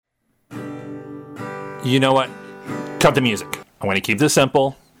You know what? Cut the music. I'm going to keep this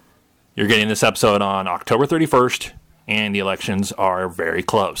simple. You're getting this episode on October 31st, and the elections are very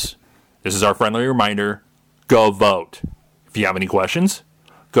close. This is our friendly reminder. Go vote. If you have any questions,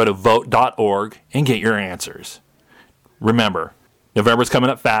 go to vote.org and get your answers. Remember, November's coming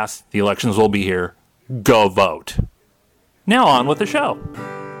up fast. The elections will be here. Go vote. Now on with the show.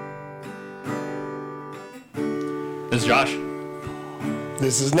 This is Josh.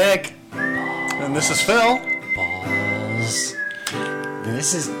 This is Nick. And this is Phil. Balls.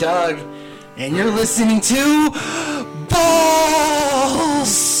 This is Doug. And you're listening to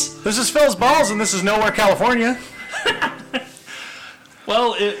Balls. This is Phil's Balls, and this is Nowhere, California.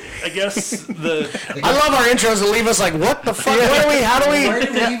 Well, I guess I love our intros that leave us like, what the fuck? What do we? How do we? Where did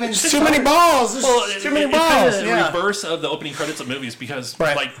we even There's too many balls. There's too many balls. It's the reverse of the opening credits of movies because,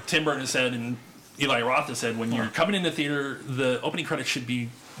 Right. like Tim Burton said and Eli Roth has said, when you're coming in the theater, the opening credits should be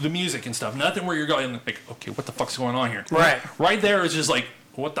the music and stuff. Nothing where you're going like, okay, what the fuck's going on here? Right. Right there is just like,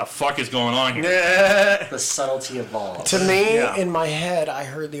 what the fuck is going on here? The subtlety of balls. To me, in my head, I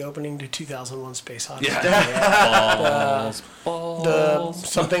heard the opening to 2001: Space Odyssey. Yeah. The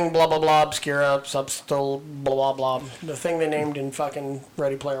something blah blah blah obscura substal blah blah blah. The thing they named in fucking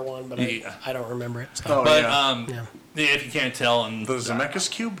Ready Player One, but I don't remember it. So. But if you can't tell, and The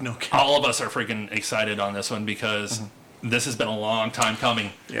Zemeckis Cube? No. all of us are freaking excited on this one because this has been a long time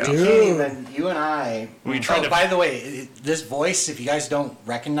coming. Yeah. You can't even, you and I. We tried to- By the way, this voice, if you guys don't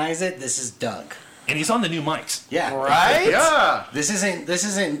recognize it, this is Doug. And he's on the new mics. Yeah. Right? Yeah. This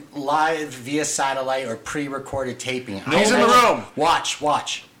isn't live via satellite or pre-recorded taping. He's in the room. Watch.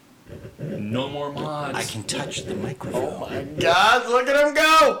 No more mods. I can touch the microphone. Oh my God! Look at him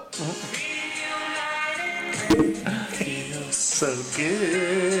go! So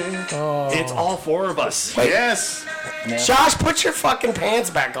good. It's all four of us. Yes. Josh, put your fucking pants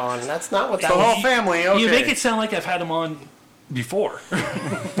back on. That's not what that The was. whole family, okay. You make it sound like I've had him on before.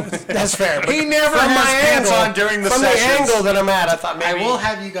 That's fair. But He never from has my pants angle, on during the from sessions. the angle that I'm at, I thought I maybe. will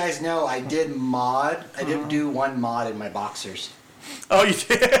have you guys know I did do one mod in my boxers. Oh, you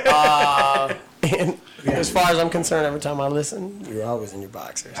did? And as far as I'm concerned, every time I listen, you're always in your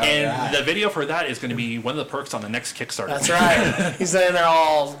boxers. And Alright. the video for that is going to be one of the perks on the next Kickstarter. That's right. He's in there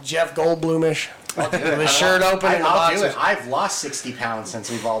all Jeff Goldblumish. With his shirt open and the I'll do boxers. it. I've lost 60 pounds since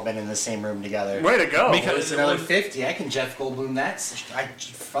we've all been in the same room together. Way to go. Because- It's another 50. I can Jeff Goldblum that.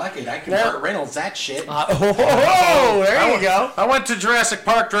 Fuck it. I can Yeah. Burt Reynolds that shit. Oh, there you go. I went to Jurassic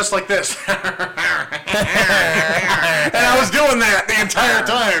Park dressed like this. And I was doing that the entire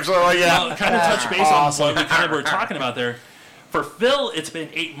time. So, Well, kind of touch base on what we kind of were talking about there. For Phil, it's been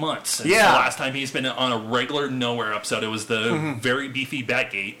 8 months since the last time he's been on a regular Nowhere episode. It was the very beefy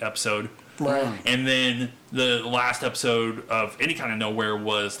Batgate episode. Right. And then the last episode of any kind of Nowhere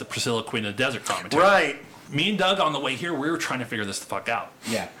was the Priscilla Queen of the Desert commentary. Right. Me and Doug on the way here, we were trying to figure this the fuck out.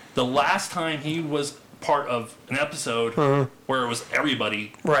 Yeah. The last time he was part of an episode where it was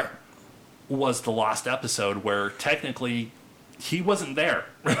everybody Right. was the last episode where technically he wasn't there.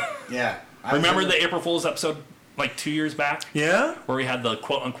 Yeah. Remember the April Fool's episode like 2 years back? Yeah? Where we had the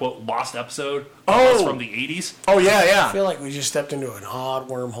quote-unquote lost episode Oh. from the 80s? Oh, yeah, I yeah. feel like we just stepped into an odd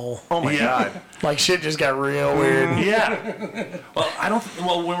wormhole. Oh, my God. Like shit just got real weird. Yeah.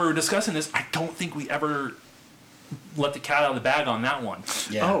 Well, when we were discussing this, I don't think we ever let the cat out of the bag on that one.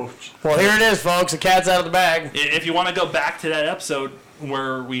 Yeah. Oh, Well, here it is, folks. The cat's out of the bag. If you want to go back to that episode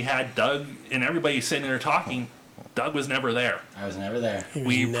where we had Doug and everybody sitting there talking, Doug was never there. I was never there. He was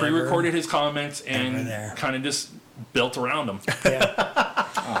We never- pre-recorded his comments Never and there. kind of just built around him. Yeah.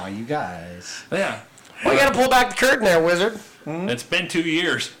 Oh, you guys. Yeah. We gotta pull back the curtain there, wizard. It's been 2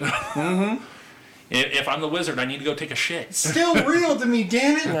 years. If I'm the wizard, I need to go take a shit. Still real to me,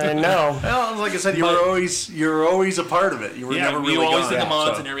 damn it. I know. well, like I said, you were always a part of it. You were Yeah, never really you always gone. did the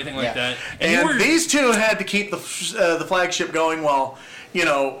mods So- and everything like Yeah. that. And you were, these two had to keep the flagship going while,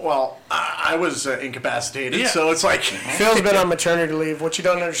 I was incapacitated. Yeah. So it's like, Phil's been on maternity leave. What you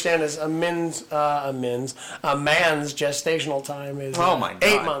don't understand is a man's gestational time is Oh, my God.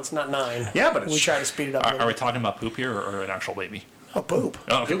 8 months, not 9. Yeah, but it's- we try to speed it up. a are little we talking about poop here or an actual baby? Oh, poop.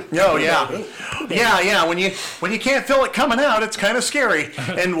 Oh, okay. oh yeah, yeah. When you can't feel it coming out, it's kind of scary.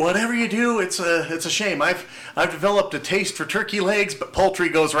 And whatever you do, it's a shame. I've developed a taste for turkey legs, but poultry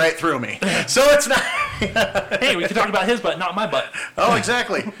goes right through me. So it's not. Hey, we can talk about his butt, not my butt. Oh,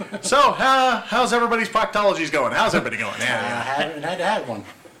 exactly. So how's everybody's proctologies going? How's everybody going? I haven't had one.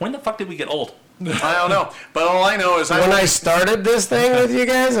 When the fuck did we get old? I don't know, but all I know is When I started this thing with you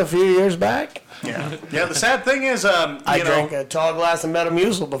guys a few years back, Yeah. Yeah, the sad thing is, I drank a tall glass of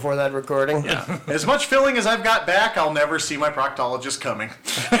Metamucil before that recording. Yeah. As much filling as I've got back, I'll never see my proctologist coming.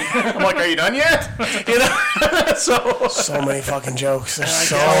 I'm like, are you done yet? So many fucking jokes. There's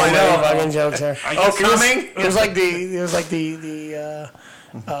so many fucking jokes there. Coming? It was like the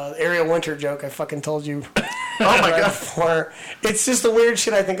Ariel Winter joke I fucking told you. Oh my God. Before. It's just the weird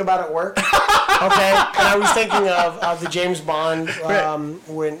shit I think about at work. Okay? And I was thinking of the James Bond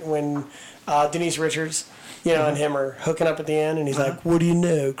when Denise Richards, and him are hooking up at the end, and he's like, "What do you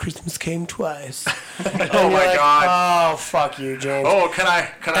know? Christmas came twice." Oh my God. Oh, fuck you, James. Oh, can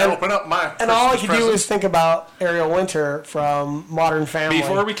I open up my And all I Christmas could do present? is think about Ariel Winter from Modern Family.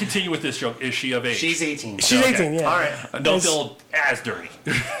 Before we continue with this joke, is she of age? She's 18. She's 18, yeah. All right. Don't feel as dirty.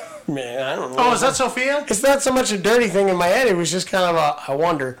 Man, I don't know. Oh, is that Sophia? It's not so much a dirty thing in my head. It was just kind of I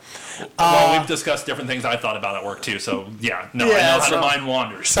wonder. Well, we've discussed different things I thought about at work too, so I know how the mind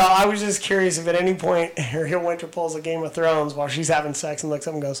wanders. So I was just curious if at any point Ariel Winter pulls a Game of Thrones while she's having sex and looks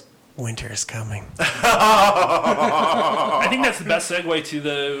up and goes, "Winter is coming." I think that's the best segue to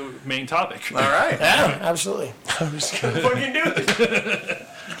the main topic. All right. Yeah, absolutely. I was just gonna fucking do it.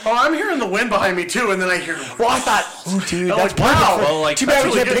 Oh, I'm hearing the wind behind me too, and then I hear. Well, I thought, oh, dude, that's wow. perfect. Well, like, Too bad we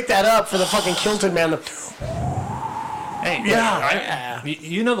really can't good. pick that up for the fucking Kilted Man. Hey, Yeah.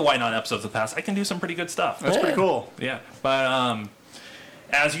 you know the Why Not episodes of the past. I can do some pretty good stuff. That's pretty cool. Yeah, but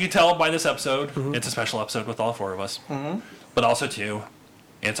as you can tell by this episode, it's a special episode with all four of us. But also too,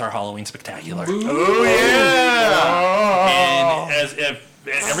 it's our Halloween spectacular. Oh yeah. And as if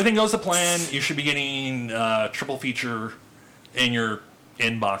everything goes to plan, you should be getting triple feature in your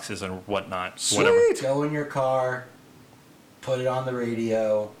inboxes and whatnot. Whatever. Sweet. Go in your car, put it on the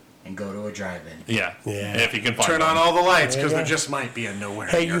radio, and go to a drive-in. Yeah. If you can find Turn one. on all the lights because Yeah. there just might be a nowhere.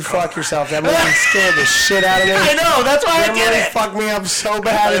 Hey, in your you car. fuck yourself. That movie scared the shit out of me. I know. That's why I That did movie it. fucked me up so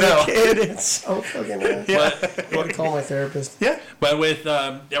bad as I know. a kid. It's so fucking bad. Yeah. I gotta call my therapist. Yeah. But with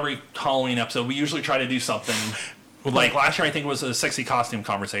every Halloween episode, we usually try to do something. Like last year, I think it was a sexy costume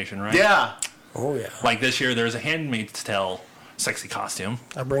conversation, right? Yeah. Oh, yeah. Like this year, there's a Handmaid's Tale sexy costume.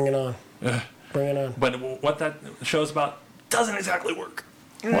 I bring it on. Bring it on. But what that show's about doesn't exactly work.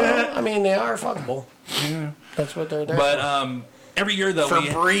 Well, I mean, they are fuckable. That's what they're there But every year, though, for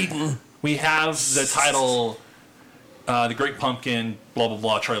breeding. we have the title, The Great Pumpkin, blah, blah,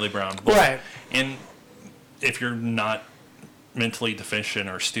 blah, Charlie Brown. Blah. Right. And if you're not mentally deficient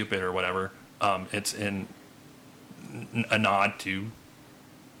or stupid or whatever, it's in a nod to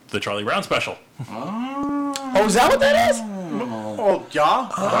the Charlie Brown special. Oh, is that what that is? Oh yeah.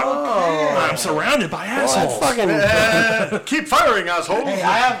 I'm surrounded by assholes. Fucking. Keep firing, asshole. Hey,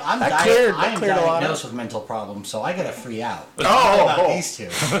 I'm That cleared a lot diagnosed with mental problems, so I get a free out. Oh. About these two.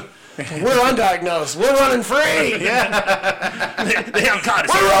 We're undiagnosed. We're running free. They haven't caught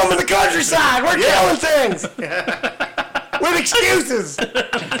us. We're roaming the countryside. We're killing things. With excuses.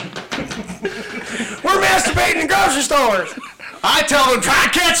 We're masturbating in grocery stores. I tell them, try to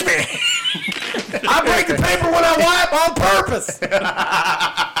catch me. I break the paper when I wipe on purpose.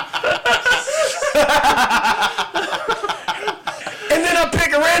 And then I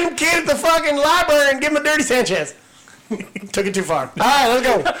pick a random kid at the fucking library and give him a dirty Sanchez. Took it too far. All right, let's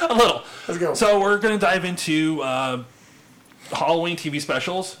go. A little. Let's go. So we're going to dive into Halloween TV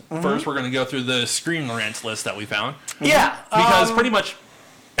specials. First, we're going to go through the Screen Rants list that we found. Yeah. Because pretty much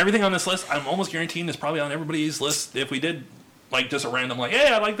everything on this list, I'm almost guaranteeing is probably on everybody's list if we did like just a random like,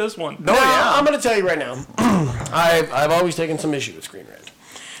 hey, I like this one. No, yeah. I'm going to tell you right now. I've always taken some issue with Screen Rant.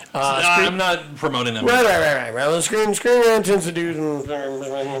 I'm not promoting them. Right. Well, the Screen Rant tends to do.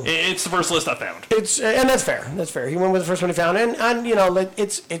 It's the first list I found. And that's fair. That's fair. He went with the first one he found, and you know, like,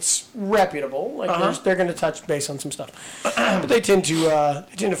 it's reputable. Like they're going to touch base on some stuff, but they tend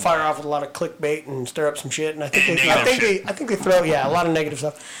to fire off with a lot of clickbait and stir up some shit. And I think they throw a lot of negative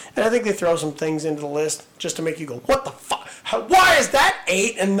stuff, and I think they throw some things into the list just to make you go, what the fuck? Why is that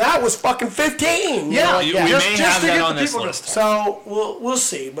 8 and that was fucking 15? Yeah, We may just have to that get on the this people to- list. So we'll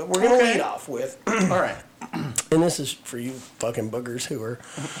see, but we're gonna lead off with. All right. And this is for you fucking boogers who are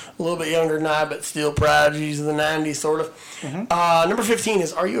a little bit younger than I, but still prodigies of the 90s, sort of. Number 15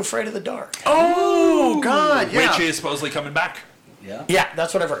 is Are You Afraid of the Dark? Oh God, yeah. Which is supposedly coming back. Yeah. Yeah,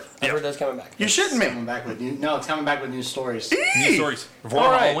 that's what I've heard. I've heard that's coming back. You shouldn't be. Coming back with it's coming back with new stories. New stories for All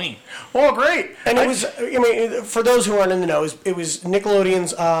right. Halloween. Oh, great. And it was, I mean, for those who aren't in the know, it was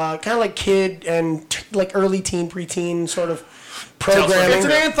Nickelodeon's kind of like kid and like early teen, preteen sort of programming. It's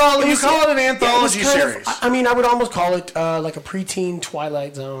an anthology. You call it an Yeah, it was anthology kind series. I mean, I would almost call it like a preteen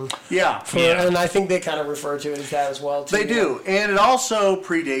Twilight Zone. Yeah. Yeah. And I think they kind of refer to it as that as well. Too. They do. And it also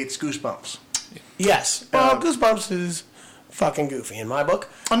predates Goosebumps. Yes. Well, Goosebumps is fucking goofy in my book.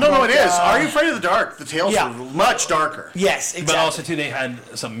 Oh, no, But, it is. Are You Afraid of the Dark? The tales yeah. were much darker. Yes, exactly. But also, too, they had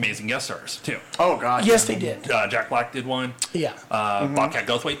some amazing guest stars, too. Oh, God. yes, they did. Jack Black did one. Yeah. Bobcat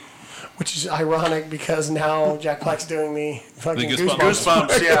Goldthwait. Which is ironic because now Jack Black's doing the fucking The Goosebumps.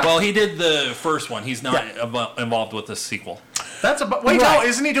 Goosebumps, yeah. Well, he did the first one. He's not involved with the sequel. Wait, Right. no,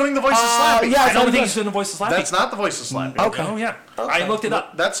 isn't he doing the voice of Slappy? yeah, I don't thought think he he's doing the voice of Slappy. That's not the voice of Slappy. Okay. Oh, yeah. I looked it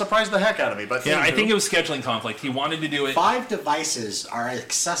up. That surprised the heck out of me. But Yeah, I think it was scheduling conflict. He wanted to do it. 5 devices are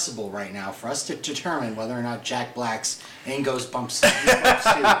accessible right now for us to determine whether or not Jack Black's in Ghostbumps.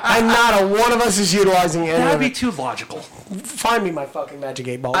 And not a one of us is utilizing any That'd of be it. too logical. Find me my fucking Magic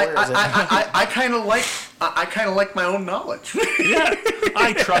 8 Ball. Where is it? I kind of like my own knowledge. Yeah,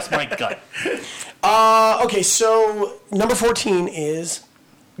 I trust my gut. Okay, so number 14 is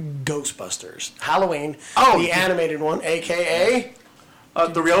Ghostbusters. Halloween. Oh, the yeah. animated one, a.k.a.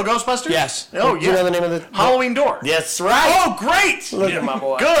 The real Ghostbusters? Yes. Oh, Do yeah. you know the name of the... Halloween Door. That's right. Oh, great! Look at my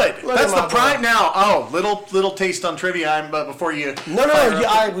boy. Good. Look That's at the my prime boy. now. Oh, little taste on trivia. But before you. No,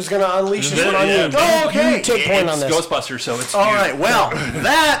 I was going to unleash this one on you. Yeah, Oh, okay. You take point on It's this. Ghostbusters, so it's All you. right. Well,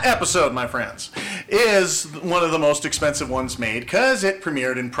 that episode, my friends, is one of the most expensive ones made because it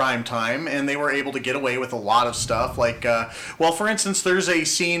premiered in prime time, and they were able to get away with a lot of stuff. Like, well, for instance, there's a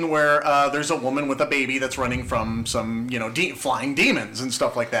scene where there's a woman with a baby that's running from some, flying demons and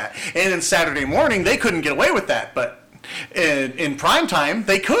stuff like that. And in Saturday Morning, they couldn't get away with that, but in prime time,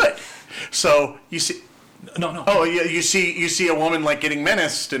 they could. So you see. No. Oh, you see a woman like getting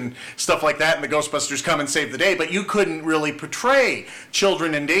menaced and stuff like that, and the Ghostbusters come and save the day. But you couldn't really portray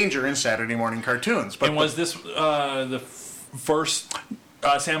children in danger in Saturday morning cartoons. But And was this the first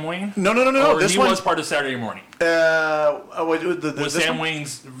Sam Wayne? No. Or This he one was part of Saturday Morning. Was Sam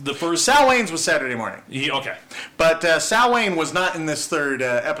Wayne's the first? Sal Wayne's was Saturday Morning, Okay. but Sal Wayne was not in this third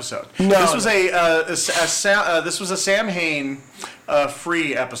episode. No, This was this was a Sam Hain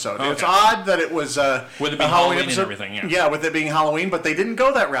free episode. It's odd that it was With it a being Halloween Halloween and episode. everything, yeah. With it being Halloween, but they didn't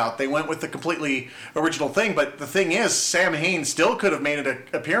go that route. They went with the completely original thing. But the thing is, Sam Hain still could have made an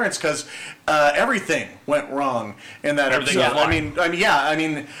appearance because everything went wrong in that Everything episode.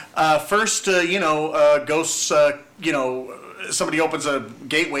 was fine. First, ghosts. Somebody opens a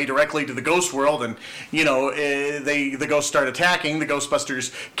gateway directly to the ghost world, and the ghosts start attacking. The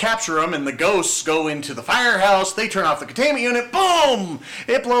Ghostbusters capture them, and the ghosts go into the firehouse. They turn off the containment unit. Boom!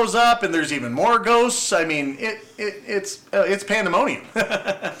 It blows up, and there's even more ghosts. I mean, it's pandemonium.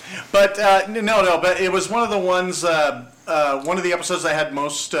 But but it was one of the ones. One of the episodes that had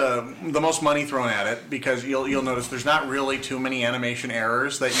the most money thrown at it, because you'll notice there's not really too many animation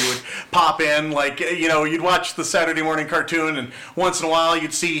errors that you would pop in. Like, you'd watch the Saturday morning cartoon, and once in a while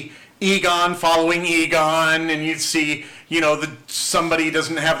you'd see Egon following Egon, and you'd see somebody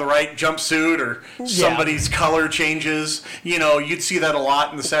doesn't have the right jumpsuit, or somebody's color changes. You'd see that a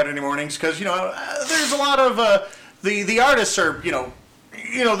lot in the Saturday mornings because there's a lot of the artists are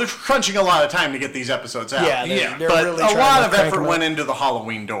they're crunching a lot of time to get these episodes out. Yeah, they're but really a trying lot to of crank effort them went out. into the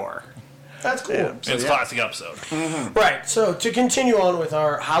Halloween Door. That's cool. Yeah. It's a classic episode. Right, so to continue on with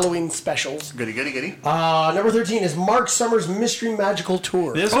our Halloween specials, Goody. number 13 is Mark Summers' Mystery Magical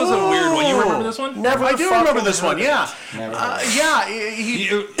Tour. This was a weird one. You remember this one? Never I do fucking remember this heard one. of Yeah, it.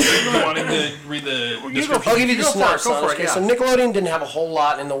 You wanting to read the I'll description? give you the Go for it, synopsis. go for it, Okay, yeah. so Nickelodeon didn't have a whole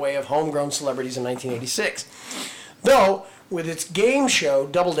lot in the way of homegrown celebrities in 1986. Though, with its game show,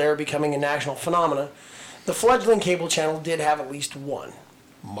 Double Dare, becoming a national phenomenon, the fledgling cable channel did have at least one.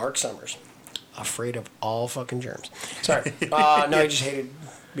 Mark Summers. Afraid of all fucking germs. Sorry. No, he just hated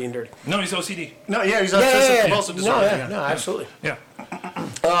being dirty. No, he's OCD. No, yeah, he's Yeah, obsessive compulsive disorder. No, absolutely. Yeah.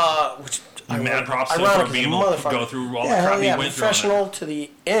 Which Mad props to him ironic for being as a able to motherfucker. go through all the Yeah, crap hell he yeah, went through. on it. professional to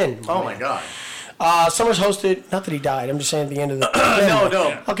the end. Oh man. my god. Summers hosted, not that he died, I'm just saying at the end of the...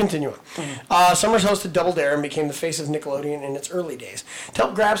 No. I'll continue on. Summers hosted Double Dare and became the face of Nickelodeon in its early days. To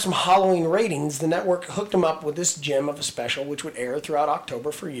help grab some Halloween ratings, the network hooked him up with this gem of a special which would air throughout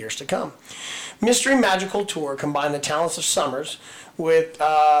October for years to come. Mystery Magical Tour combined the talents of Summers with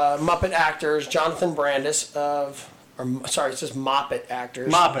Muppet actors Jonathan Brandis of... Sorry, it says Moppet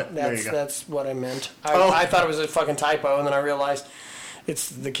actors. Moppet, there you go. That's what I meant. Oh. I thought it was a fucking typo, and then I realized it's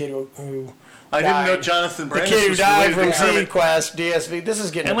the kid who I didn't died. know Jonathan The Brandis kid who was died related from to Kermit. Z-Quest, DSV. This is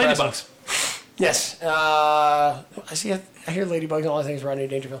getting And impressive. Ladybugs. Yes. I see. I hear Ladybugs and all I think is Rodney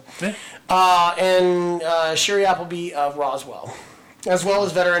Dangerfield. Yeah. And Sherry Appleby of Roswell. As well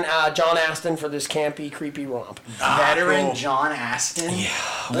as veteran John Aston for this campy, creepy romp. Veteran cool. John Aston.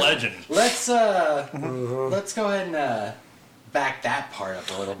 Legend. Let's go ahead and back that part up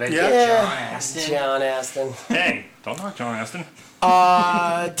a little bit. Yeah. John Aston. John Aston. Hey, don't knock John Aston.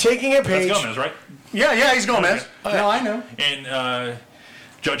 Taking a That's page. Gomez, right? Yeah, he's Gomez. No, I know. And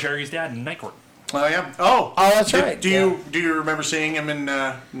Joe Cherry's dad in Night Court. Oh, yeah. Oh, that's right. Do you remember seeing him in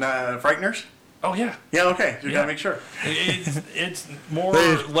Frighteners? Oh, yeah. Yeah, okay. You gotta make sure. It's more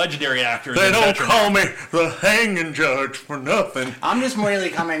legendary actors. They than don't veteran call actors. me the hanging judge for nothing. I'm just merely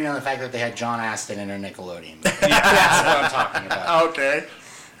commenting on the fact that they had John Astin in their Nickelodeon. That's what I'm talking about. Okay.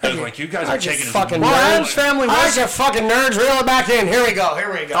 I was like, you guys are taking this fucking Well, nerds. Adam's Family I was... like fucking nerds. Reel it back in. Here we go.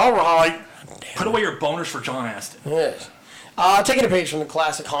 All right. Put away your boners for John Astin. Yes. Taking a page from the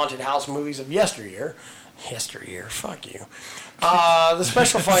classic haunted house movies of yesteryear. Fuck you. The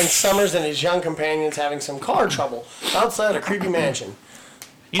special finds Summers and his young companions having some car trouble outside a creepy mansion.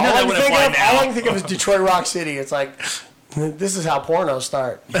 You know all that I wouldn't can fly think of, all I now. can think of is Detroit Rock City. It's like, this is how pornos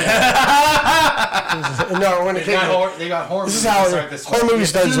start. No, when it came to, They got horror this is movies how that start this horror way. movies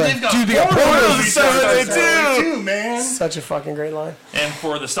starts. Like, they've got dude, they got pornos pornos that that start start this that way. Too, man. Such a fucking great line. And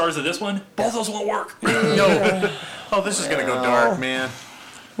for the stars of this one, both those won't work. No. Oh, this is gonna go dark, man.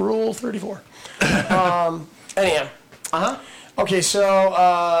 Rule 34. Anyhow. Uh-huh. Okay, so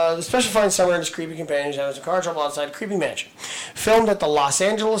the special finds Summer and his creepy companions having some car trouble outside a creepy mansion. Filmed at the Los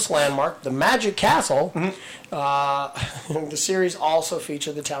Angeles landmark, the Magic Castle, the series also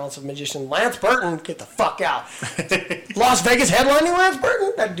featured the talents of magician Lance Burton. Get the fuck out. Las Vegas headlining Lance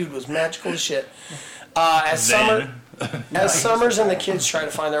Burton? That dude was magical as shit. As Summers and the kids try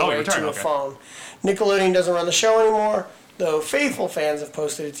to find their way to a phone. Nickelodeon doesn't run the show anymore, though faithful fans have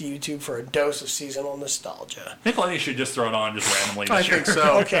posted it to YouTube for a dose of seasonal nostalgia. Nickelodeon should just throw it on just randomly this I year. think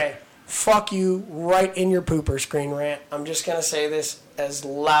so. Okay, fuck you right in your pooper screen rant. I'm just going to say this as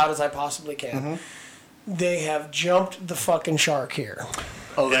loud as I possibly can. They have jumped the fucking shark here.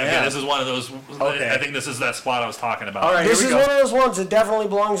 Oh, Yeah, yeah. this is one of those. Okay. I think this is that spot I was talking about. All right, This here is we one go. of those ones that definitely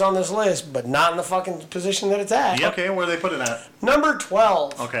belongs on this list, but not in the fucking position that it's at. Yep. Okay, where they put it at? Number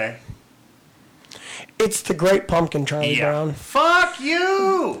 12. Okay. It's the Great Pumpkin, Charlie Yeah. Brown. Fuck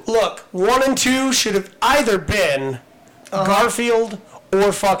you! Look, 1 and 2 should have either been Garfield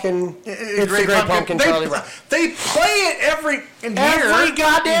or fucking It's the Great Pumpkin, Charlie Brown. They play it every year. Every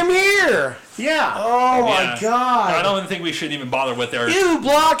goddamn year. Yeah. Oh my Yeah. god. I don't think we should even bother with their. You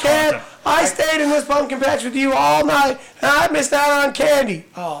blockhead! I stayed in this pumpkin patch with you all night, and I missed out on candy.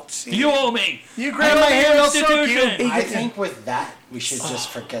 Oh, see. You owe me. You grab my hand, I'll soak you. Institution. I think with that, we should just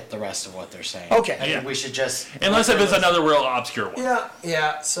forget the rest of what they're saying. Okay. I Yeah. think we should just... Unless if it's another real obscure one.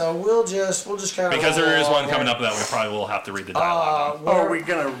 Yeah. So we'll just kind of Because there is one coming up that we probably will have to read the dialogue on. Oh, are we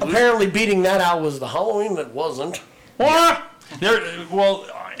gonna... Apparently, beating that out was the Halloween that wasn't. What? Well,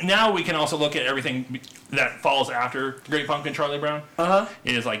 now we can also look at everything that falls after Great Pumpkin Charlie Brown.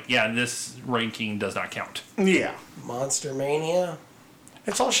 It is like, yeah, this ranking does not count. Yeah. Monster Mania.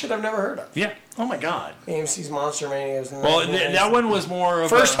 It's all shit I've never heard of. Yeah. Oh my god. AMC's Monster Mania was in the Well, 1990s. that one was more of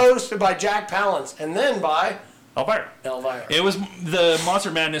First a... hosted by Jack Palance, and then by Elvira. Elvira. It was the Monster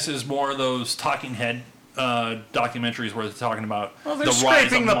Madness is more of those talking head documentaries where they're talking about Well, they're the rise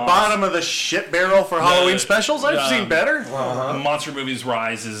scraping of the monsters. bottom of the shit barrel for Halloween specials. I've seen better. The monster movies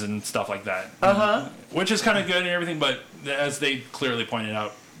rises and stuff like that. Which is kind of good and everything, but as they clearly pointed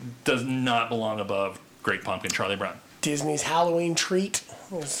out, does not belong above Great Pumpkin Charlie Brown. Disney's Halloween Treat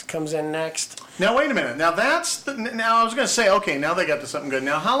comes in next. Now wait a minute. Now that's now I was gonna say okay. Now they got to something good.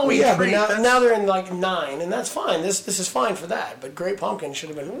 Now Halloween Yeah, but Treat. now they're in like 9, and that's fine. This is fine for that. But Great Pumpkin should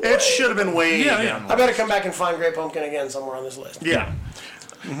have been. it should have been way Yeah, down. I better come back and find Great Pumpkin again somewhere on this list. Yeah.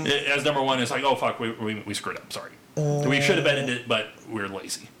 As number one, it's like, oh fuck, we screwed up. Sorry, we should have been in it, but we're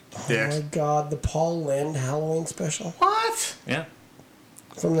lazy. Dicks. God, the Paul Lynde Halloween special What? Yeah,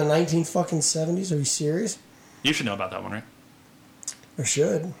 from the 1970s. Are you serious? you should know about that one, right? Or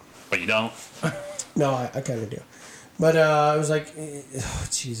should? But you don't. No, I kind of do. But it was like, oh,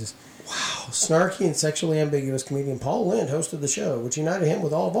 Jesus. Wow. Snarky and sexually ambiguous comedian Paul Lynde hosted the show, which united him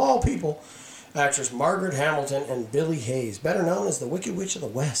with all people, actress Margaret Hamilton and Billy Hayes, better known as the Wicked Witch of the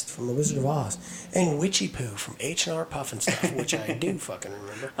West from The Wizard of Oz, and Witchy Poo from H&R Puffin Stuff, which I do fucking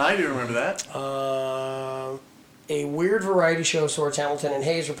remember. I do remember that. A weird variety show of sorts, Hamilton and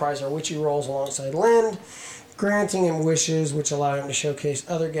Hayes reprise their witchy roles alongside Lynde, granting him wishes which allow him to showcase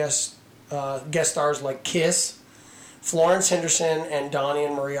other guest stars like Kiss, Florence Henderson, and Donnie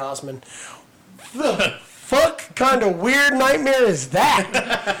and Marie Osmond. The fuck kind of weird nightmare is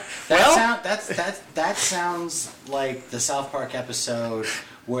that? That sounds like the South Park episode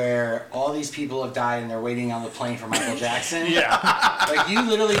where all these people have died and they're waiting on the plane for Michael Jackson. Yeah. Like you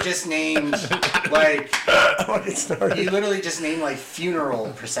literally just named like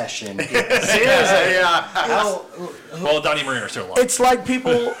funeral procession. Seriously, yeah. Well, Donnie Marie are still alive. It's like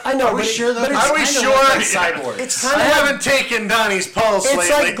people. I know. Are we sure though? Are we sure? Like cyborg. It's I kind of. haven't taken Donnie's pulse It's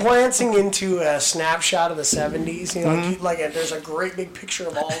lately. like glancing into a snapshot of the 70s. You know, there's a great big picture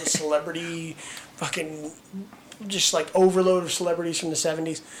of all the celebrity, fucking, just like overload of celebrities from the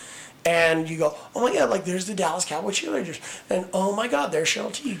 70s. And you go, oh my God, like there's the Dallas Cowboy cheerleaders. And oh my God, there's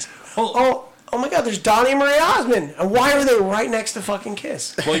Cheryl Tiegs. Oh my God, there's Donnie and Marie Osmond. And why are they right next to fucking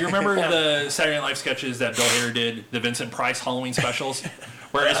Kiss? Well, you remember the Saturday Night Live sketches that Bill Hader did, the Vincent Price Halloween specials,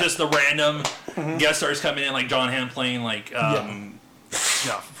 where it's just the random guest stars coming in, like John Hamm playing, like,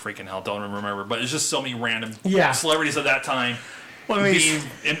 freaking hell, don't remember, but it's just so many random celebrities of that time being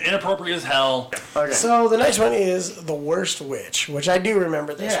inappropriate as hell. Okay. So the next one is The Worst Witch, which I do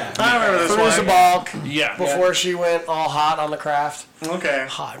remember this one. I remember this Fairuza one. Balk, Yeah. before she went all hot on the craft. Okay.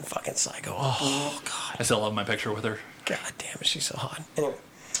 Hot and fucking psycho. Oh, God. I still love my picture with her. God damn it, she's so hot. Anyway.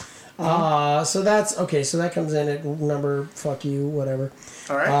 So that's, okay, so that comes in at number, fuck you, whatever.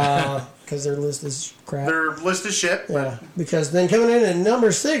 All right. Because their list is crap. Their list is shit. Yeah, because then coming in at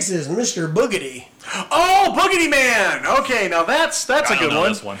number 6 is Mr. Boogedy. Oh, Boogedy Man. Okay, now that's a don't good know one.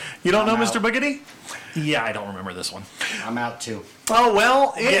 this one. You don't know I'm Mr. out. Boogedy? Yeah, I don't remember this one. I'm out too. Oh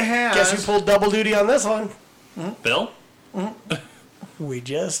well, it has. Guess who pulled double duty on this one? Bill? We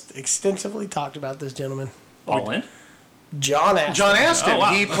just extensively talked about this gentleman. All in? John Astin. John Astin. Oh,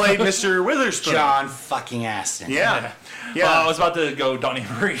 wow. He played Mr. Witherspoon. John fucking Astin. Yeah. Yeah. Well, I was about to go Donnie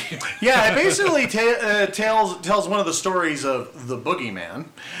Marie. Yeah, it basically tells one of the stories of the Boogeyman.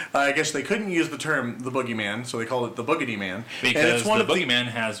 I guess they couldn't use the term the Boogeyman, so they called it the Boogedy Man. Because and it's one the of the Boogeyman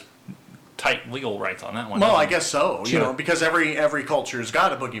has tight legal rights on that one. Well, doesn't I it? guess so. You know, because every culture's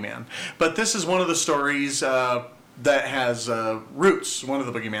got a boogeyman. But this is one of the stories that has roots. One of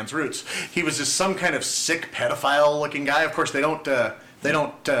the boogeyman's roots. He was just some kind of sick pedophile-looking guy. Of course, they don't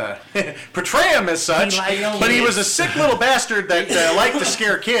portray him as such, but he was a sick little bastard that liked to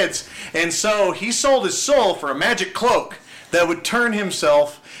scare kids, and so he sold his soul for a magic cloak that would turn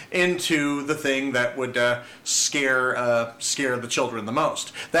himself into the thing that would scare the children the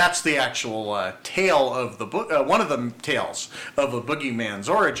most. That's the actual tale of the one of the tales of the boogeyman's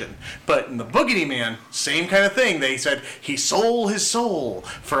origin. But in the Boogedy Man, same kind of thing. They said he sold his soul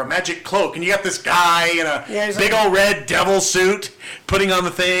for a magic cloak, and you got this guy in a big old red devil suit putting on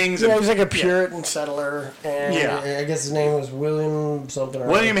the things. Yeah, and, he was like a Puritan settler, and I guess his name was William something.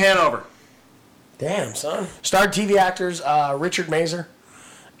 William Hanover. Damn, son. Starred TV actors Richard Mazer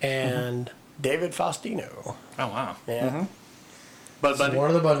and David Faustino. Oh, wow. Yeah. But One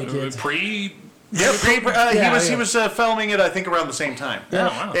of the Bundy kids. Pre... He was filming it, I think, around the same time. Yeah. Oh,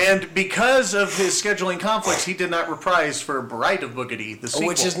 wow. And because of his scheduling conflicts, he did not reprise for Bride of Boogedy, the sequel.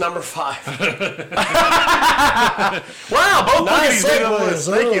 Which is number 5. Wow, both Nice Boogedy's made up the list.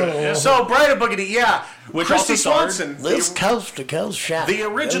 Thank you. Yeah. So, Bride of Boogedy, yeah. Which Christy also starred Swanson. This coast to coast shot. The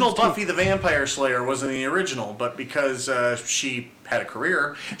original Buffy the Vampire Slayer wasn't the original, but because she had a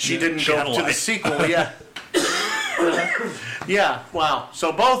career, she didn't she had go a to the life. sequel. Yeah. Yeah, wow.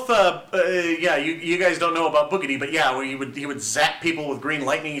 So both, you guys don't know about Boogedy, but yeah, where he would zap people with green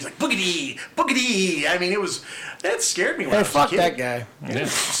lightning. He's like, Boogedy, Boogedy. I mean, that scared me when I Hey, was a fuck kid. that guy. It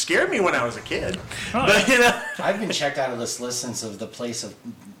scared me when I was a kid. Oh, But, you know. I've been checked out of this list since of the place of.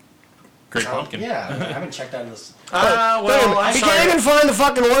 Great Pumpkin. Yeah, I haven't checked out of this. Well, I'm he sorry. can't even find the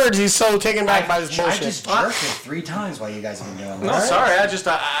fucking words. He's so taken back by this I bullshit. just jerked it 3 times while you guys have been doing this. No, sorry.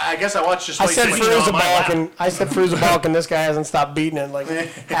 I guess I watched just I way said too much. Fairuza on my Balk, lap. and I said Fairuza Balk, and this guy hasn't stopped beating it like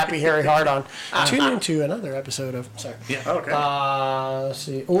Happy Harry Hard on. Tune into another episode of. Sorry. Yeah. Okay. Let's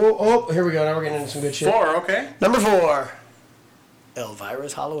see. Oh, here we go. Now we're getting into some good shit. 4, okay. Number 4.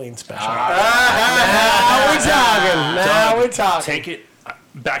 Elvira's Halloween special. Ah. Now we're talking. Take it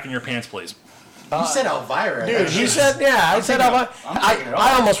back in your pants, please. You said Elvira. Dude, he said, yeah, I said Elvira. taking it off.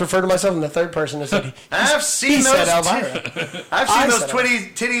 I almost referred to myself in the third person and said, I've seen he those. said Elvira. I've I seen those said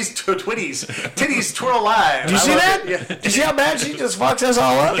titties twirl live. Do you see that? Yeah. Do you see how bad she just fucks us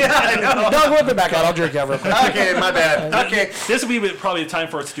all up? Yeah, I know. Doug, whip it back out. I'll jerk you out real quick. Okay, my bad. Okay. This would be probably the time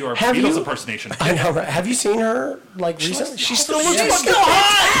for us to do our Have Beatles you- impersonation. I know, right? Have you seen her, like, recently? She still looks She's fucking still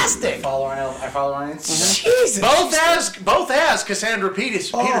fantastic. Follow her. I follow her on Instagram. Jesus. Both as Cassandra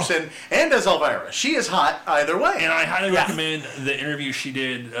Peterson and as Elvira. She is hot either way. And I highly recommend the interview she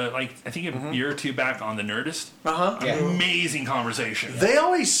did, I think a year or two back on the Nerdist. Yeah. Amazing conversation. They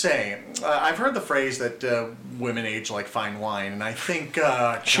always say, I've heard the phrase that women age like fine wine, and I think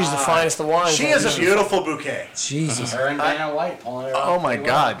She's the finest of wines. She has a beautiful bouquet. Jesus. Her and Vanna White pulling it off. Oh my pretty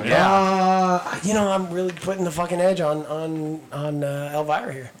God! well. Yeah. I'm really putting the fucking edge on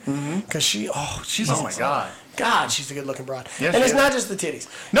Elvira here, because she's Oh my God. God, she's a good looking broad. Yes, and she it's is. not just the titties.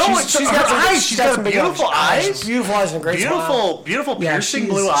 No, she's her got some eyes. She's got some big beautiful eyes. beautiful eyes, and a great smile. Beautiful Yeah, piercing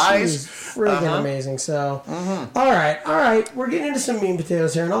she's- blue eyes. she's friggin' amazing. So, all right, we're getting into some meat and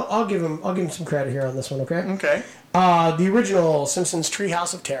potatoes here, and I'll give him some credit here on this one. Okay. Okay. The original Simpsons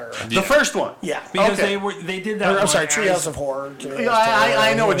Treehouse of Terror. The first one. Yeah. Because Okay. they did that. I'm sorry, one Treehouse as- of Horror.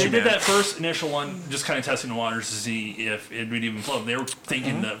 I know what They you did meant. that first initial one, just kind of testing the waters to see if it would even float. They were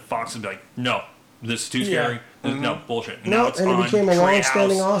thinking that Fox would be like, no, this is too scary. No, bullshit. And now No, it's and it on became a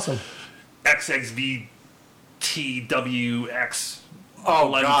long-standing Treehouse, awesome. XXVTWX Oh,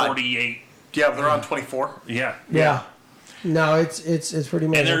 God. 1148. Yeah, they're on 24. Yeah. Yeah. No, it's pretty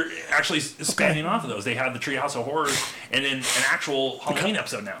And amazing. they're actually spanning off of those. They have the Treehouse of Horrors and then an actual Halloween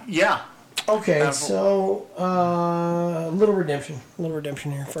episode now. Yeah. Okay, so little redemption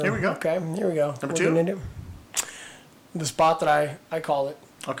here. Here we go. Okay, here we go. Number We're two? getting into the spot that I call it.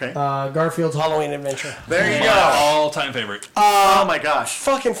 Okay. Garfield's Halloween Adventure. There you My go. all-time favorite. Oh my gosh.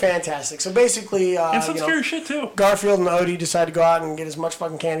 Fucking fantastic. So basically, and some scary shit, too. Garfield and Odie decide to go out and get as much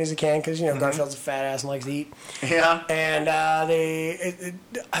fucking candy as they can because Garfield's a fat ass and likes to eat. Yeah. And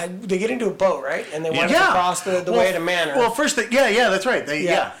they get into a boat, right? And they want to Yeah. cross the way to Manor. Well, first, that's right.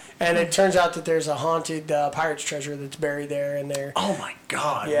 Yeah. And it turns out that there's a haunted pirate's treasure that's buried there, and they're. Oh my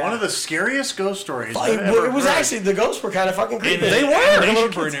God. Yeah. One of the scariest ghost stories I've ever It was heard. actually, the ghosts were kind of fucking creepy. And They the were. animation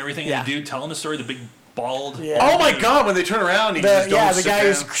little for it kids. and everything. Yeah. And the dude telling the story, the big bald. Yeah. Oh my God, when they turn around, he just don't the sit guy down.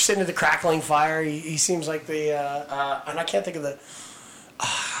 who's sitting at the crackling fire, he seems like the, and I can't think of the,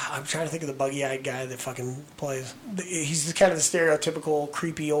 I'm trying to think of the buggy-eyed guy that fucking plays. He's the kind of the stereotypical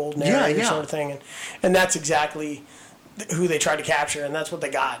creepy old narrator Yeah. sort of thing, and that's exactly who they tried to capture, and that's what they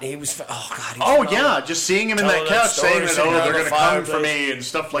got. And he was, he was Oh phenomenal. yeah, just seeing him in Telling that that couch saying story, that sitting they're around going the to come for fireplace. me and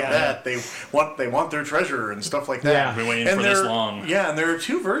stuff like Yeah. that. They want their treasure and stuff like that. Yeah. I've been waiting And for this there- long. Yeah, and there are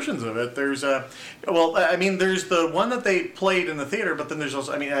two versions of it. There's there's the one that they played in the theater, but then there's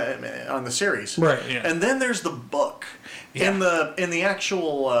also on the series. Right. Yeah. And then there's the book in the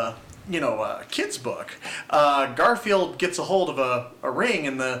actual kids book. Garfield gets a hold of a ring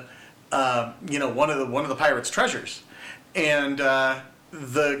in the one of the pirates' treasures, and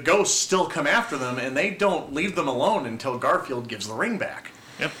the ghosts still come after them, and they don't leave them alone until Garfield gives the ring back.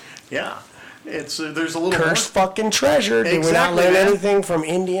 Yep. Yeah, it's there's a little Cursed fucking treasure. Did we not Exactly, learn man. anything from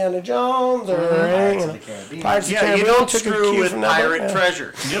Indiana Pirates Pirates of the Caribbean. Pirates of the Yeah, you Caribbean don't took a screw cue with from that book, pirate yeah.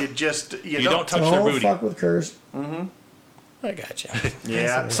 treasure. Yep. You just You don't touch their Don't booty. fuck with cursed. Mm-hmm. I got you.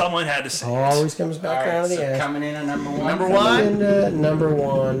 Yeah. Someone had to say it. Always comes All back right, around to the so end. coming in at number one. Number one. Number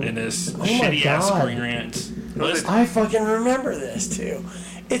one. in this my shitty ass God. Screen Rant list. I fucking remember this too.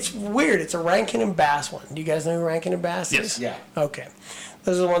 It's weird. It's a Rankin and Bass one. Do you guys know who Rankin and Bass Yes. is? Yeah. Okay.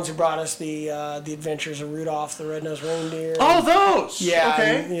 Those are the ones who brought us the Adventures of Rudolph the Red-Nosed Reindeer. Oh, those. yeah.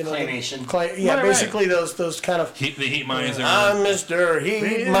 Okay. and, Claymation. Yeah, Right. basically those kind of. The Heat Miser. I'm Mr. Heat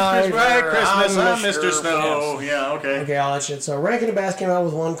It's Miser. right, Christmas. I'm Mr. Mr. Snow. Yeah. Okay. Okay, all that shit. So Rankin and Bass came out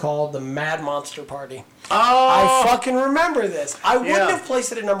with one called the Mad Monster Party. Oh. I fucking remember this. I wouldn't Yeah. have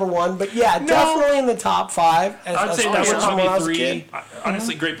placed it at number one, but yeah, definitely in the top five. I'd say that as was when I was a probably kid. three.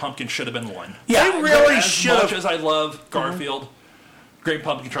 Honestly, Great Pumpkin should have been one. Yeah, They really As should much have. as I love Garfield, Great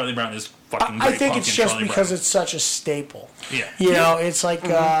Pumpkin Charlie Brown is fucking I Great think Pumpkin it's just Charlie because Brown. it's such a staple. Yeah. You know, it's like,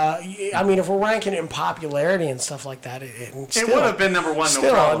 I mean, if we're ranking it in popularity and stuff like that, it It would have been number one, Still,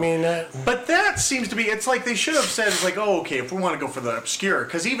 no problem. I mean, But that seems to be, it's like they should have said, it's like, oh, okay, if we want to go for the obscure,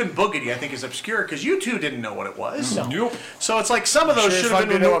 because even Boogity, I think, is obscure, because you two didn't know what it was. No. Nope. So it's like some of those Sure as should fuck have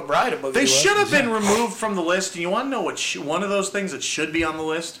been didn't know removed. what Bride of Boogity They was. should have been removed from the list. And you want to know what one of those things that should be on the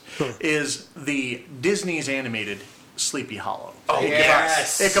list is the Disney's animated Sleepy Hollow. Oh,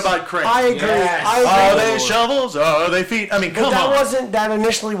 Yes. Ichabod Crane. I agree. Yes. I Are agree. they shovels? Are they feet? I mean, But come on. that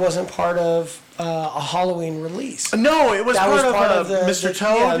initially wasn't part of a Halloween release. No, it was That part, was part of the Mr.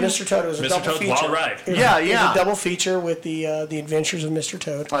 Toad. Yeah, Mr. Toad. It was a Mr. double Toad's feature. Wild Ride. It was- Yeah, it was yeah. a double feature with the Adventures of Mr.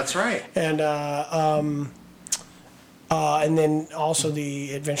 Toad, That's right. and then also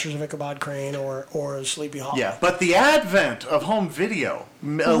the Adventures of Ichabod Crane or Sleepy Hollow. Yeah, but the advent of home video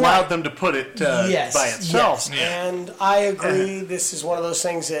allowed them to put it Yes, by itself. yes. And I agree. This is one of those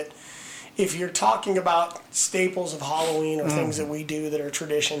things that, if you're talking about staples of Halloween or things that we do that are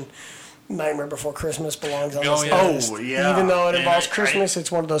tradition, Nightmare Before Christmas belongs on Oh, this yeah. list. Oh, yeah. Even though it And involves I- Christmas,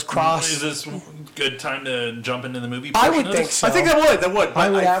 it's one of those cross. Is this good time to jump into the movie? I portion would of think this? so. I think that would. I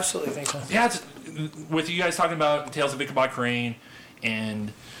But would absolutely think so. Yeah, it's, with you guys talking about Tales of Ichabod Crane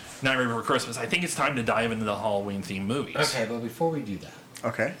and Nightmare Before Christmas, I think it's time to dive into the Halloween themed movies. Okay, but before we do that,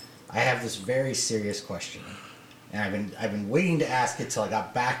 Okay. I have this very serious question, and I've been waiting to ask it till I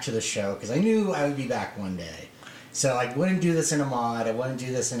got back to the show because I knew I would be back one day. So I wouldn't do this in a mod. I wouldn't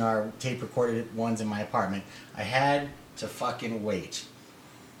do this in our tape recorded ones in my apartment. I had to fucking wait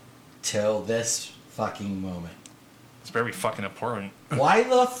till this fucking moment. It's very fucking important. Why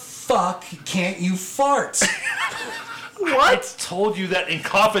the fuck can't you fart? I told you that in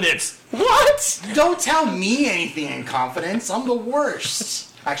confidence. What? Don't tell me anything in confidence. I'm the worst.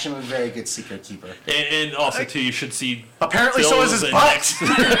 Actually, I'm a very good secret keeper. And also, too, you should see. Apparently, so is Phil's his the butt.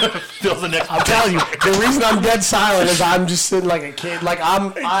 next- Phil's the next. I'm telling you, the reason I'm dead silent is I'm just sitting like a kid. Like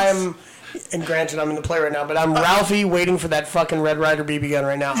I'm, and granted, I'm in the play right now, but I'm Ralphie waiting for that fucking Red Ryder BB gun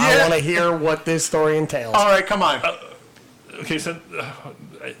right now. I Yeah. want to hear what this story entails. All right, come on. Okay, so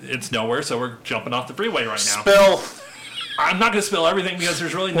it's nowhere, so we're jumping off the freeway right now. Spill. I'm not going to spill everything because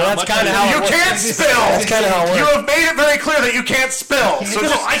there's really Well, not that's much. kinda I how can You it do. can't spill. That's kind of how it You works. have made it very clear that you can't spill. So No,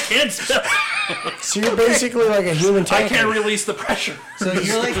 just I can't spill. So you're basically like a human I tank. can't release the pressure. So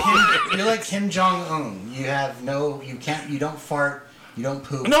you're like Kim Jong Un. You have no. You can't. You don't fart. You don't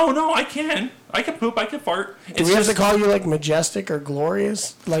poop. No, I can. I can poop. I can fart. Do we have to call you like majestic or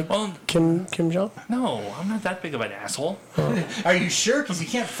glorious, like Well- Kim Jong? No, I'm not that big of an asshole. Are you sure? Because you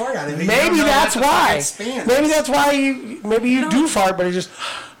can't fart out of it. You Maybe don't know that's what the fuck why. expands. Maybe that's why you. Maybe you do fart, but it just.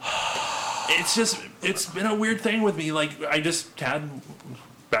 It's been a weird thing with me. Like I just had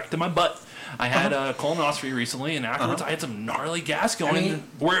back to my butt. I had a colonoscopy recently, and afterwards I had some gnarly gas going I mean,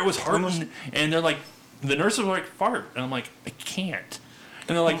 where it was hurting, and they're like, the nurses were like, fart, and I'm like, I can't,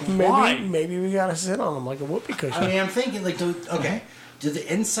 and they're like, why? Maybe we gotta sit on them like a whoopee cushion. I mean, I'm thinking like, okay. Do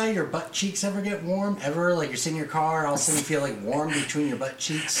the inside of your butt cheeks ever get warm? Ever? Like you're sitting in your car, and all of a sudden you feel like warm between your butt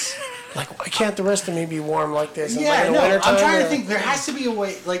cheeks? Like, why can't the rest of me be warm like this? And Yeah, like in the no. wintertime, I'm trying to or- think. There has to be a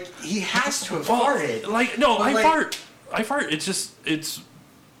way. Like he has to have Well, farted. like no, But, I like- fart. I fart. It's just it's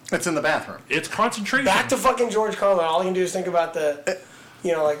in the bathroom. it's concentration. Back to fucking George Carlin. All you can do is think about the,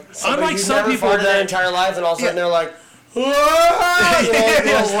 like somebody Unlike who's some never people farted their that- entire life, and all of a sudden Yeah. they're like, "Ah!" You know,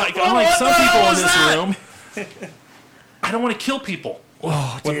 Well, like unlike some people in was this that? room, I don't want to kill people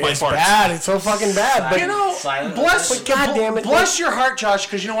with dude, my it's farts. bad. It's so fucking bad. But You know, Silent bless, But God damn it. bless your heart, Josh,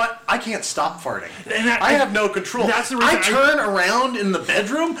 because you know what? I can't stop farting. And that- I have no control. That's the reason I turn around in the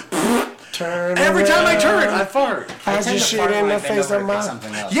bedroom. turn Every time I around. turn, I fart. I tend just to shoot fart in when I the bend face over of to pick my.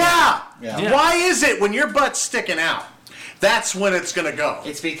 something else. Yeah. Yeah. Why is it when your butt's sticking out? That's when it's gonna go.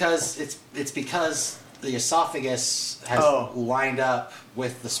 It's because it's because the esophagus has Oh. lined up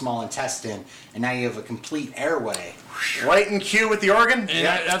with the small intestine, and now you have a complete airway. Right in cue with the organ. And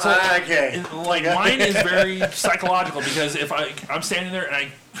that's what, Okay. Like mine is very psychological because if I'm standing there and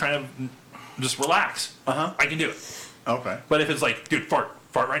I kind of just relax, I can do it. Okay. But if it's like, dude, fart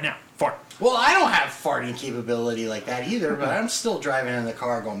right now, fart. Well, I don't have farting capability like that either, but I'm still driving in the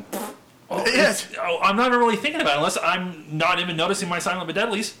car going. Well, Yes. I'm not really thinking about it unless I'm not even noticing my silent but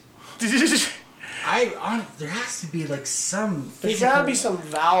deadlies. There has to be like some. There's gotta be some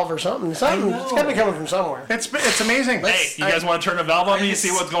valve or something. Something. know. It's gotta be coming from somewhere. It's amazing. Hey, you guys want to turn a valve on me and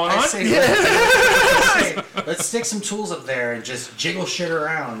see what's going on? Let's stick some tools up there and just jiggle shit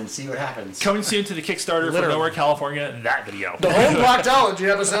around and see what happens. Coming soon to the Kickstarter for Literally. Nowhere, California, that video. The whole Blocktology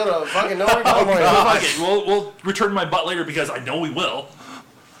episode of fucking Nowhere, California. Fuck it. We'll return to my butt later because I know we will.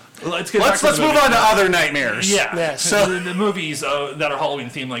 Let's get Let's back to the move movie. on to other nightmares. Yeah. Yeah. So the movies that are Halloween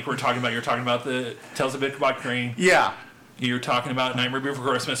themed, like we're talking about, you're talking about the Tales of Ichabod Crane. Yeah. You're talking about Nightmare Before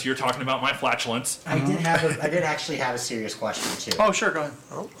Christmas. You're talking about my flatulence. I did actually have a serious question too. Oh, sure. Go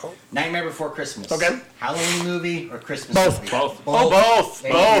ahead. Nightmare Before Christmas. Okay. Halloween movie or Christmas Both. movie? Both. Both.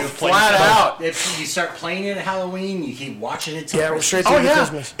 Thank Both. you. Flat Both. out. If you start playing it at Halloween, you keep watching it till Yeah, we're Christmas. straight Oh through yeah,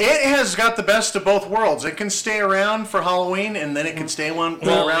 Christmas. it has got the best of both worlds. It can stay around for Halloween, and then it can stay Well,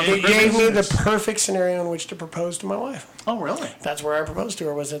 around for it It gave me the Christmas. perfect scenario in which to propose to my wife. Oh really? That's where I proposed to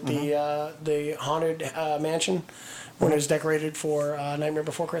her. Was at the haunted mansion when it was decorated for Nightmare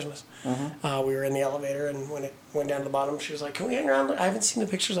Before Christmas. We were in the elevator, and when it went down to the bottom, she was like, "Can we hang around? I haven't seen the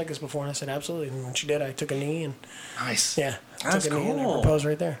pictures like this before." And I said, "Absolutely." And when she did, I took a knee and Nice. yeah, I That's took a knee and I cool. proposed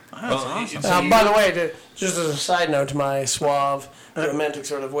right there. Well, awesome. By the way, just as a side note to my suave, romantic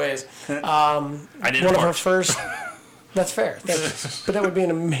sort of ways, I didn't one of her fart. first. That's fair. But that would be an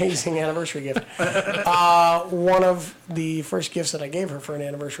amazing anniversary gift. One of the first gifts that I gave her for an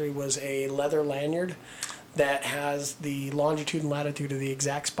anniversary was a leather lanyard that has the longitude and latitude of the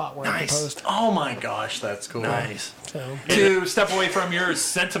exact spot where I proposed. Oh my gosh, that's cool. Nice. So To step away from your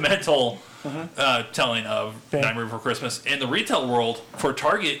sentimental telling of Nightmare Before Christmas, in the retail world, for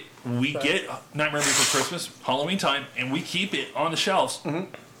Target, we get Nightmare Before Christmas, Halloween time, and we keep it on the shelves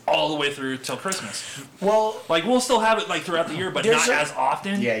all the way through till Christmas. well, Like, we'll still have it like throughout the year, but There's not a- as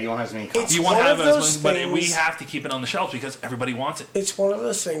often. Yeah, you won't have as many copies. It's You won't one have of as those much, but we things- have to keep it on the shelves because everybody wants it. it's one of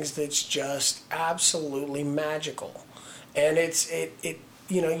those things that's just absolutely magical, and it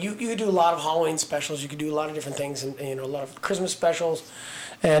you know, you could do a lot of Halloween specials, you could do a lot of different things, and a lot of Christmas specials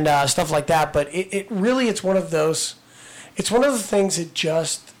and stuff like that, but it really, it's one of those, it's one of the things that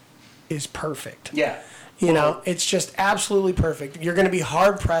just is perfect. Yeah. You know, it's just absolutely perfect. You're going to be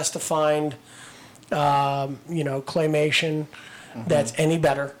hard pressed to find claymation that's any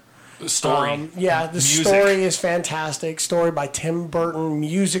better. The story. The Music. story is fantastic. Story by Tim Burton,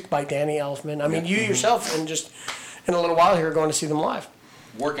 music by Danny Elfman. I mean, you yourself, and just in a little while here, are going to see them live.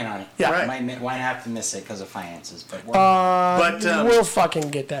 Working on it. Yeah. Right. Might have to miss it because of finances, but But We'll fucking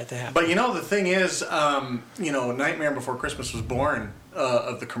get that to happen. But the thing is, Nightmare Before Christmas was born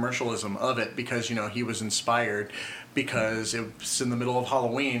of the commercialism of it because, he was inspired because it was in the middle of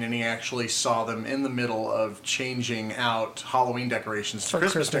Halloween and he actually saw them in the middle of changing out Halloween decorations to For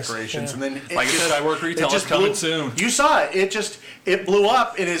Christmas Christmas, decorations. yeah. And then Like I said, I work retail. It's coming soon. You saw it. It blew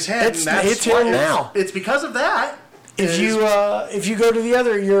up in his head. It's- and that's it's here now. It's because of that. If you go to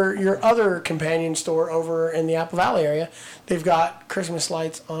the your other companion store over in the Apple Valley area, they've got Christmas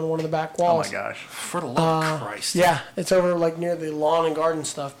lights on one of the back Oh walls. my gosh. For the love of Christ. Yeah, it's over like near the lawn and garden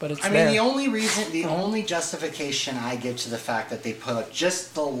stuff, but it's I there. mean, the only justification I give to the fact that they put up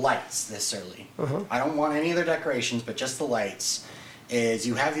just the lights this early, I don't want any other decorations, but just the lights, is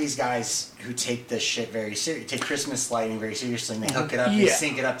you have these guys who take this shit very seriously, take Christmas lighting very seriously, and they hook it up, they Yeah.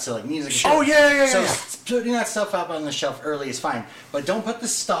 sync it up to like music. and shit. Oh, yeah. So putting that stuff up on the shelf early is fine, but don't put the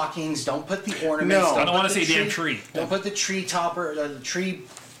stockings, don't put the ornaments. No. I don't put want to the see a damn tree. Don't put the tree topper, the tree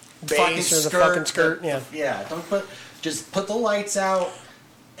Base or the fucking skirt, yeah. Yeah, just put the lights out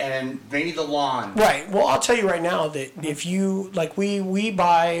and maybe the lawn. Right. Well, I'll tell you right now that if you like, we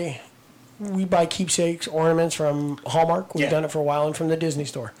buy keepsakes, ornaments from Hallmark. We've Yeah. done it for a while, and from the Disney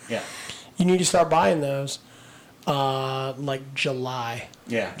store. Yeah. You need to start buying those, like July.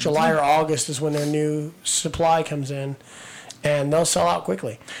 Yeah. July or August is when their new supply comes in, and they'll sell out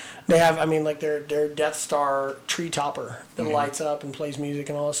quickly. They have, their Death Star tree topper that lights up and plays music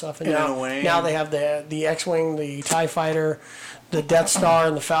and all this stuff. And In now, a way. now they have the X-wing, the TIE Fighter, the Death Star,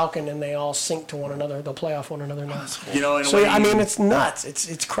 and the Falcon, and they all sync to one another. They'll play off one another now. In a So way, it's nuts.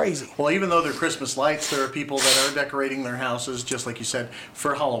 It's crazy. well, even though they're Christmas lights, there are people that are decorating their houses, just like you said,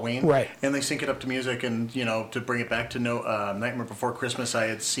 for Halloween. Right. And they sync it up to music. And, to bring it back to Nightmare Before Christmas, I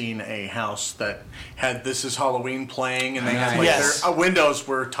had seen a house that had This Is Halloween playing, and they had, like, Yes. their windows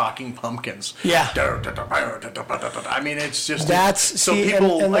were talking pumpkins. Yeah. I mean, it's just... That's- so see,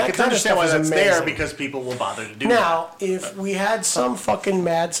 people... and I that can kind of understand why stuff is that's there, amazing. because people will bother to do that. Now, if we had some fucking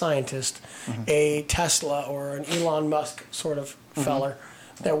mad scientist, a Tesla or an Elon Musk sort of feller,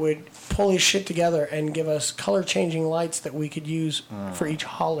 that would pull his shit together and give us color-changing lights that we could use for each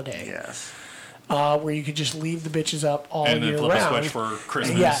holiday, Yes. where you could just leave the bitches up all And then year flip a round. switch for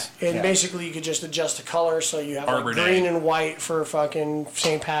Christmas. Yeah, and basically you could just adjust the color, so you have Arbor like Day. green and white for fucking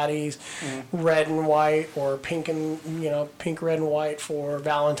St. Patty's, red and white, or pink and pink, red and white for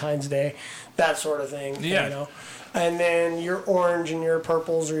Valentine's Day, that sort of thing. Yeah. And then your orange and your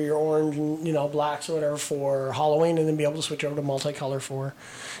purples, or your orange and blacks or whatever for Halloween, and then be able to switch over to multicolor for,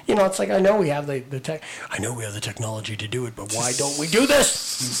 it's like, I know we have the tech, I know we have the technology to do it, but why don't we do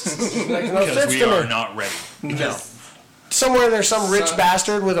this? Makes no Because sense we to me. are not ready. No. Somewhere there's some rich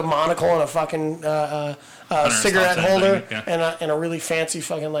bastard with a monocle and a fucking cigarette stop holder sign thing, and a really fancy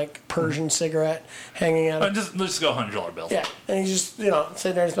fucking like Persian cigarette hanging out. Let's go $100 bills. Yeah, and he's just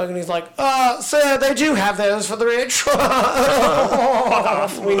sitting there and smoking. He's like, sir, they do have those for the rich.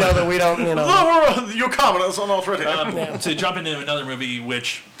 We know that we don't. You're commoners are not ready. To jump into another movie,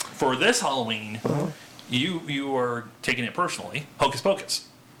 which for this Halloween, you are taking it personally, Hocus Pocus.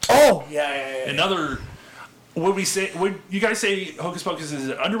 Oh yeah. Another. Would you guys say Hocus Pocus is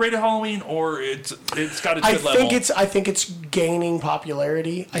an underrated Halloween, or it's got a good level? I think it's gaining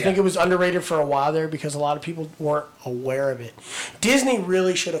popularity. I think it was underrated for a while there because a lot of people weren't aware of it. Disney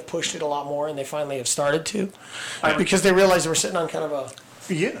really should have pushed it a lot more, and they finally have started to, because they realized they were sitting on kind of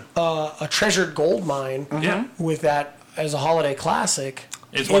a treasured gold mine with that as a holiday classic.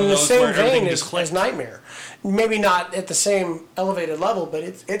 It's one in of the those same where everything vein just as clicked. Nightmare. Maybe not at the same elevated level, but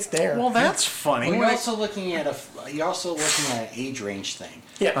it's there. Well, that's funny. Well, you're also looking at an age range thing.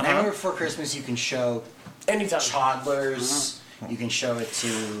 Yeah. Nightmare Before Christmas, you can show Anytime. toddlers. You can show it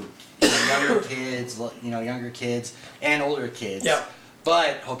to younger kids and older kids. Yeah.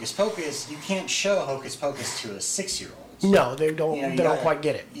 But Hocus Pocus, you can't show Hocus Pocus to a 6-year-old. No, they don't. They don't quite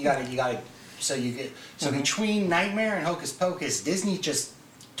get it. You gotta. So between Nightmare and Hocus Pocus, Disney just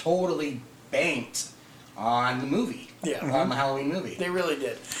totally banked on the movie. Yeah. On the Halloween movie. They really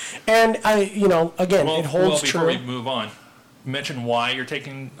did. And again, it holds before true. we move on, mention why you're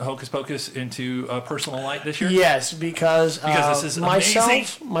taking Hocus Pocus into a personal light this year. Yes, because this is amazing.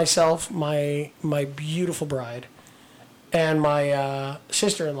 myself, my beautiful bride, and my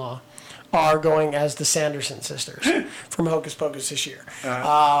sister-in-law are going as the Sanderson sisters from Hocus Pocus this year.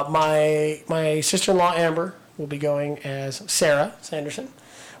 My sister-in-law Amber will be going as Sarah Sanderson,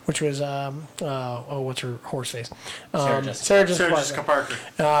 which was what's her horse face? Sarah Jessica Parker.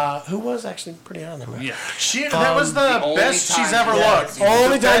 Who was actually pretty hot in that movie. Yeah. That was the best she's ever looked.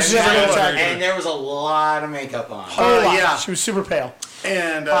 Only time she's ever looked. And there was a lot of makeup on. Yeah. She was super pale.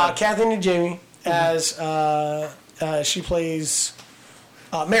 And Kathleen and Jamie as she plays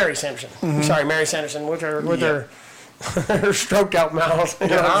Mary Sanderson. Sorry, Mary Sanderson with her her stroked out mouth.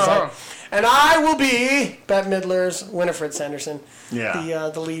 And I will be Bette Midler's Winifred Sanderson,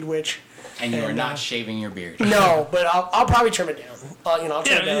 the lead witch. And you are not shaving your beard. No, but I'll probably trim it down. I'll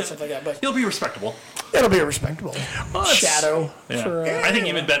trim it down and stuff like that. But You'll be respectable. it'll be a respectable shadow. Yeah. For, I think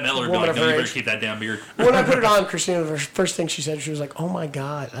even Bette Midler would be woman like, of no, her you better age. keep that damn beard. When I put it on, Christina, the first thing she said, she was like, "Oh my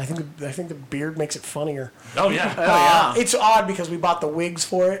god, I think the beard makes it funnier." Oh, yeah. It's odd because we bought the wigs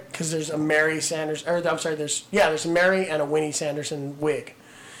for it because there's a Mary Sanders, or I'm sorry, there's a Mary and a Winnie Sanderson wig,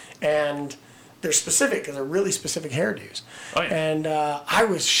 and they're specific because they're really specific hairdos. Oh, yeah. And I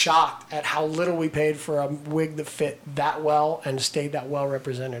was shocked at how little we paid for a wig that fit that well and stayed that well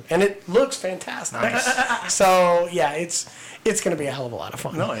represented, and it looks fantastic. Nice. So yeah, it's going to be a hell of a lot of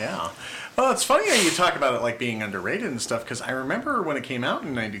fun. Oh, yeah. Well, it's funny how you talk about it like being underrated and stuff, because I remember when it came out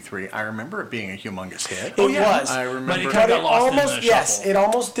in '93, I remember it being a humongous hit. It was. I remember. But it But kinda it got lost in the almost, yes, shuffle. it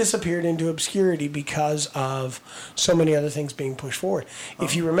almost disappeared into obscurity because of so many other things being pushed forward.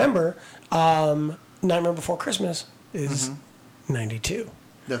 If you remember, Nightmare Before Christmas is 92.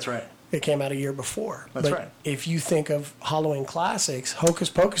 That's right. It came out a year before. That's but right. if you think of Halloween classics, Hocus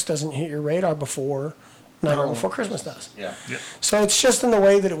Pocus doesn't hit your radar before Nightmare Before Christmas does. Yeah. So it's just in the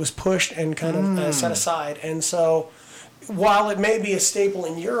way that it was pushed and kind of set aside. And so while it may be a staple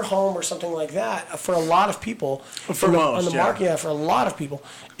in your home or something like that, for a lot of people, For on most, the market, for a lot of people,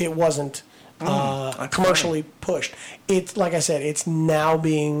 it wasn't commercially pushed. It's like I said, it's now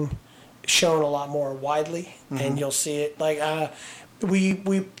being shown a lot more widely, and you'll see it. Like we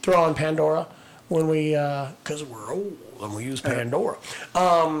throw on Pandora when we because we're old and we use Pandora. We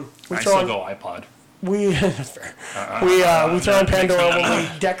I throw still on go iPod. that's fair. We throw on Pandora when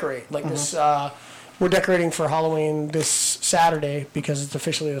we decorate. Like this, we're decorating for Halloween this Saturday because it's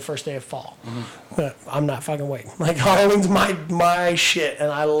officially the first day of fall. But I'm not fucking waiting. Like Halloween's my shit,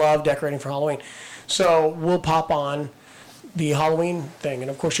 and I love decorating for Halloween. So we'll pop on the Halloween thing, and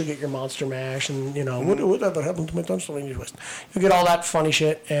of course you'll get your Monster Mash, and whatever happened to my Pennsylvania twist. You'll get all that funny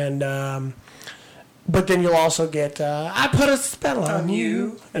shit, and but then you'll also get I put a spell on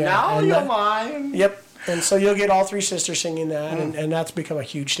you, And now you're mine. Yep. And so you'll get all three sisters singing that, and that's become a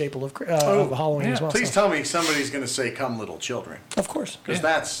huge staple of Halloween as well. Please So, tell me somebody's going to say "Come, little children," of course. because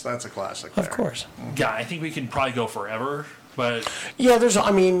that's a classic. Of there. course. Yeah, I think we can probably go forever, but Yeah, if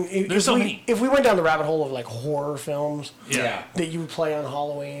so we, many. If we went down the rabbit hole of like horror films yeah. that you would play on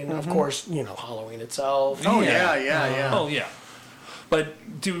Halloween, of course, Halloween itself. Oh yeah. Oh, yeah.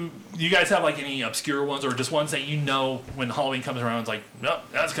 But do you guys have like any obscure ones or just ones that when Halloween comes around, it's like, nope,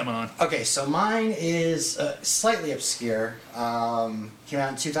 that's coming on? Okay, so mine is slightly obscure. Came out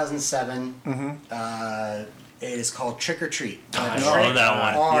in 2007. It is called Trick or Treat. I love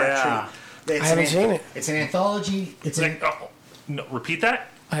that one. Yeah. It's I haven't seen it. It's an anthology. It's Like, no, repeat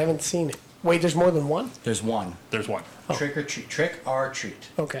that? I haven't seen it. Wait, there's more than one? There's one. There's one. Trick or Treat. Trick or Treat.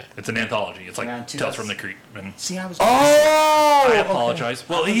 Okay. It's an anthology. It's like Around Tales 2000. from the Creek. And See, I was. Oh! I apologize.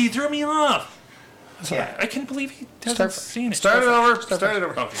 Well, he threw me off. Okay. I can't believe he hasn't seen it. Start it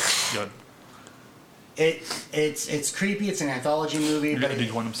over. Okay, good. It's creepy. It's an anthology movie, but Did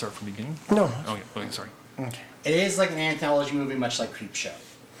you want him to start from the beginning? No. Okay, sorry. it is like an anthology movie, much like Creepshow.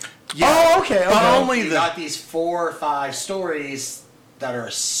 Oh, okay. But okay. only You got these 4 or 5 stories that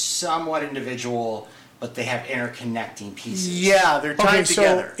are somewhat individual, but they have interconnecting pieces. Yeah, they're tied Okay,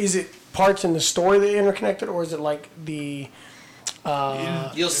 together. so is it parts in the story that are interconnected, or is it like the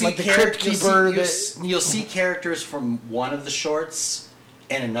You'll see like the Crypt Keeper You'll see characters from one of the shorts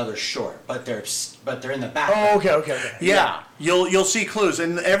and another short, but they're in the background. Oh, okay. Yeah, you'll see clues,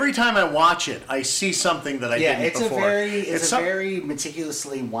 and every time I watch it, I see something that I didn't before. It's a very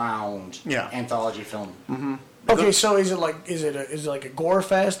meticulously wound anthology film. Mm-hmm. Okay, so is it like a gore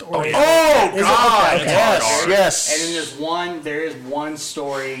fest or? God! Yes. And then there is one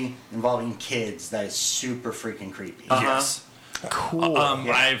story involving kids that is super freaking creepy. Yes. Cool.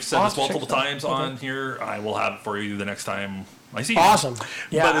 I've said I'll this have to multiple check it out. times on here. I will have it for you the next time I see you. Awesome.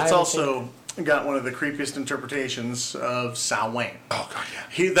 Yeah, But I it's haven't also got one of the creepiest interpretations of Samhain. Oh god,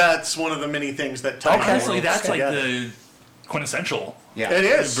 yeah. That's one of the many things that tie Honestly, worlds that's like together. the quintessential It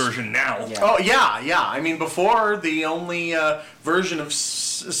is. version now. Yeah. Oh yeah. I mean, before the only version of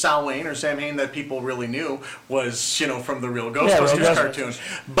Samhain or Samhain that people really knew was, from the real Ghostbusters Real Ghostbusters. cartoon.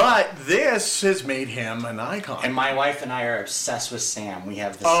 But this has made him an icon. And my wife and I are obsessed with Sam. We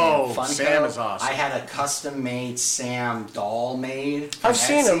have the Oh, Sam Funko. Sam is awesome. I had a custom-made Sam doll made. I've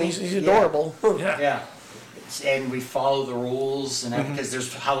seen him. Etsy. He's adorable. Yeah. And we follow the rules, and because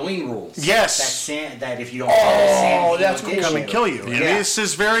there's Halloween rules. Yes. That if you don't follow Sam, that's he cool. will Come and kill you. Yeah. And this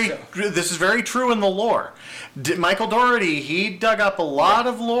is very true in the lore. Michael Dougherty, he dug up a lot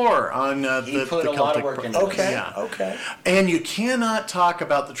of lore on He put a lot of work into Okay. this. Yeah. Okay. And you cannot talk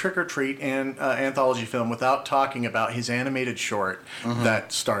about the Trick or Treat and anthology film without talking about his animated short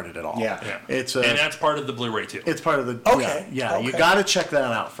that started it all. Yeah. It's And that's part of the Blu-ray too. it's part of the Okay. Yeah, you Okay. got to check that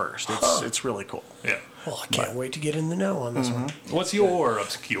out first. It's really cool. Yeah. Well, I can't wait to get in the know on this one. What's your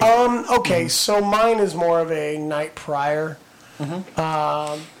obscure? Okay, so mine is more of a night prior. And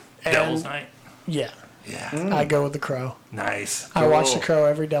Devil's Night. Yeah, Yeah. I go with The Crow. Nice. I watch The Crow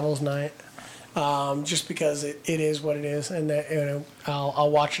every Devil's Night, just because it is what it is, and that,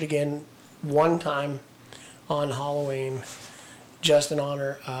 I'll watch it again one time on Halloween, just in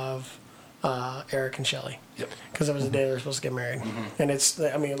honor of Eric and Shelley. Yep. Because it was the day they were supposed to get married, and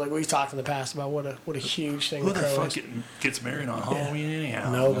like we've talked in the past about what a huge thing Who The the Crow fuck is. gets married on Halloween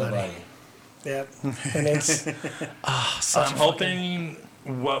anyhow? Nobody. Yep. And it's I'm hoping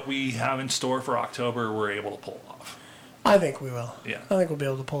what we have in store for October we're able to pull off. I think we will. Yeah. I think we'll be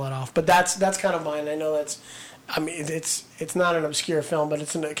able to pull that off. But that's kind of mine. I know it's not an obscure film, but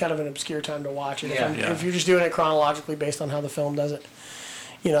it's kind of an obscure time to watch it. Yeah. If you're just doing it chronologically based on how the film does it,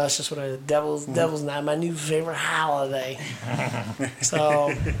 that's just what Devil's Night, my new favorite holiday.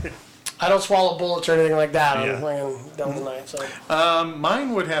 So I don't swallow bullets or anything like that. Yeah. I'm playing Devil's Night. So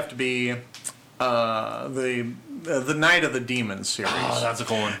Mine would have to be the Night of the Demons series. Oh, that's a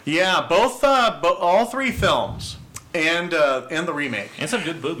cool one. Yeah, both all three films and the remake. And some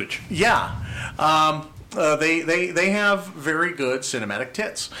good boobage. Yeah. They have very good cinematic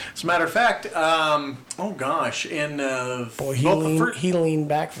tits. As a matter of fact, in boy, both he leaned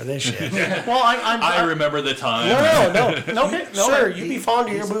back for this shit. well, I remember the time. no, Sir, you be fond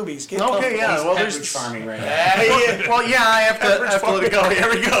of your boobies. Get Okay, yeah. Well, Pepperidge there's Farming right now. I have to let it go. Here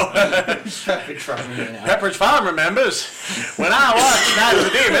we go. Pepperidge Farming right now. Pepperidge Farm remembers when I watched Night of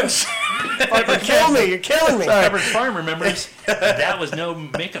the Demons. You're killing me. Pepperidge Farm remembers that was no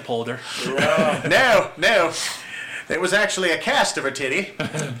makeup holder. No. It was actually a cast of her titty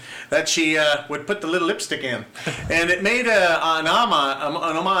that she would put the little lipstick in. And it made an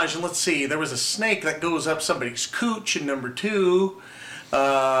homage. And let's see, there was a snake that goes up somebody's cooch in number 2.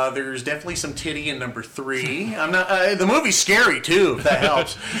 There's definitely some titty in number 3. I'm not. The movie's scary too, if that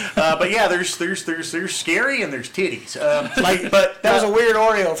helps. But yeah, there's scary and there's titties. But that was a weird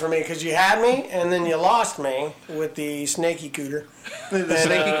Oreo for me because you had me and then you lost me with the snaky cooter. The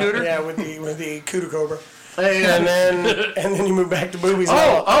snaky cooter. Yeah, with the cooter cobra. And And then you move back to boobies.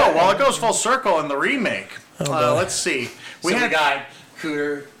 Well, it goes full circle in the remake. boy. Let's see. We got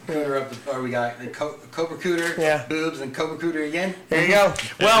Cooter up, or we got the Cobra Cooter, Yeah. boobs, and Cobra Cooter again. There you go.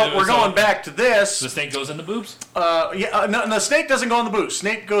 Well, we're going back to this. The snake goes in the boobs? No, the snake doesn't go in the boot.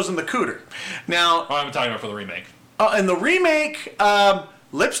 Snake goes in the cooter. Now, Oh, I'm talking about for the remake. in the remake,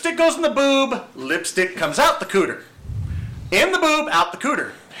 lipstick goes in the boob, lipstick comes out the cooter. In the boob, out the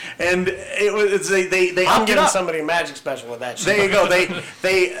cooter. And it was they I'm upped it giving up. somebody a magic special with that shit. There you go.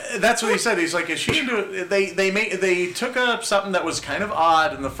 They that's what he said. He's like, is she into it? They took up something that was kind of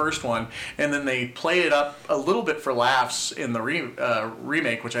odd in the first one, and then they play it up a little bit for laughs in the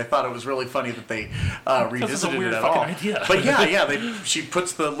remake, which I thought it was really funny that they revisited weird it at fucking all. idea. But yeah, she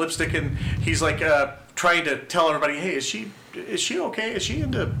puts the lipstick in. He's like trying to tell everybody, hey, is she okay? Is she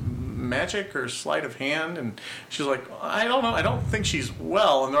into magic or sleight of hand? And she's like, I don't know, I don't think she's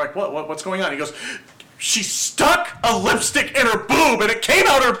well. And they're like, what's going on? He goes, she stuck a lipstick in her boob and it came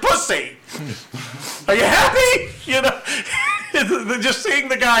out her pussy. Are you happy? Just seeing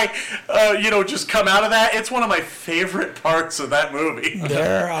the guy, just come out of that, it's one of my favorite parts of that movie.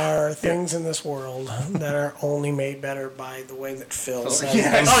 There are things in this world that are only made better by the way that Phil says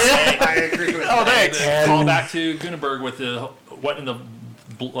Yes. them. Oh, yeah. I agree with Oh, that. thanks. Call back to Gutenberg with the what in the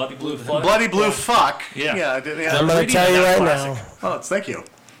bloody blue flood. Bloody Blue Fuck. Yeah. Yeah. I'm Reading going to tell you that right classic. now, Oh, thank you.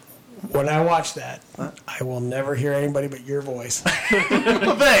 when I watch that, I will never hear anybody but your voice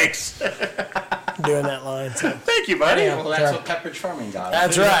Well, thanks. doing that line. So. Thank you, buddy. Yeah. Well, that's what Pepperidge Farming got.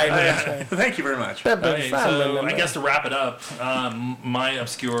 That's right. That's right. Thank you very much. Okay, so I guess to wrap it up, my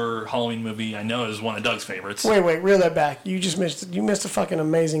obscure Halloween movie I know is one of Doug's favorites. Wait, reel that back. You just missed a fucking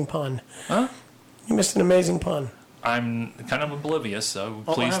amazing pun. Huh? You missed an amazing pun. I'm kind of oblivious, so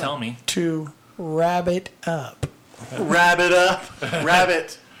please tell me. To rabbit up. Rabbit up.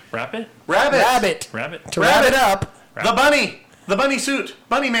 Rabbit. Rabbit? Rabbit. Rabbit. Rabbit? To rabbit up. The bunny. The bunny suit.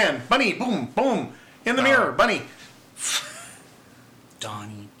 Bunny man. Bunny. Boom. Boom. In the mirror. Bunny.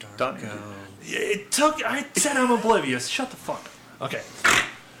 Donnie Don- Darko. I said I'm oblivious. Shut the fuck up. Okay.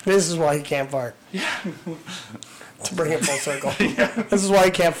 This is why he can't fart. Yeah. To bring it full circle. This is why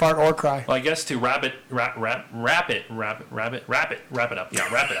he can't fart or cry. Well, I guess to wrap it up. Yeah,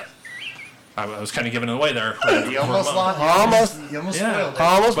 wrap it up. I was kind of giving it away there. You almost lost. Almost. You almost Yeah. spoiled it.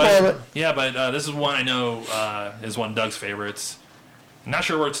 Almost spoiled it. Yeah, but this is one I know is one of Doug's favorites. I'm not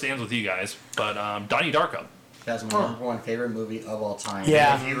sure where it stands with you guys, but Donnie Darko. That's my number one favorite movie of all time.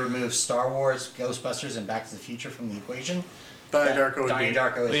 Yeah. If you remove Star Wars, Ghostbusters, and Back to the Future from the equation, Donnie Darko would Donnie be.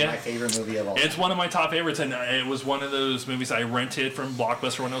 Darko is Yeah. my favorite movie of all time. It's one of my top favorites, and it was one of those movies I rented from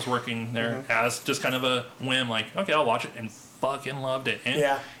Blockbuster when I was working there as just kind of a whim, like, okay, I'll watch it, and fucking loved it. And,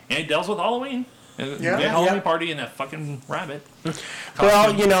 Yeah. and it deals with Halloween. Yeah. Halloween Yeah. party and that fucking rabbit. Well,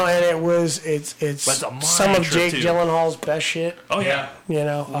 Costume. you know, and it's But it's a some of mind trip, Jake too. Gyllenhaal's best shit. Oh, yeah. You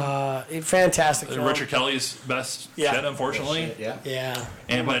know, fantastic film. Richard Kelly's best Yeah. shit, unfortunately. Yeah. Yeah.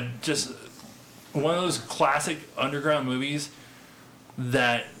 And but just one of those classic underground movies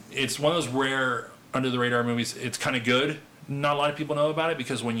that it's one of those rare under the radar movies. It's kind of good. Not a lot of people know about it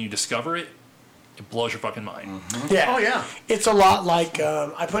because when you discover it, it blows your fucking mind. Yeah. Oh, yeah. It's a lot like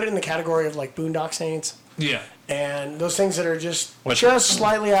I put it in the category of like Boondock Saints Yeah. and those things that are just What's-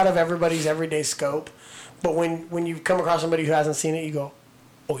 slightly out of everybody's everyday scope. But when you come across somebody who hasn't seen it, you go,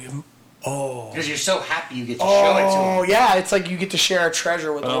 Because you're so happy you get to show it to oh them. yeah, it's like you get to share a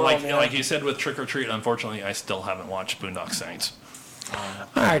treasure with the world. Like you know? like you said with Trick or Treat, unfortunately, I still haven't watched Boondock Saints. All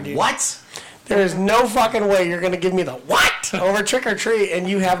right, dude. What? There is no fucking way you're gonna give me the what over Trick or Treat, and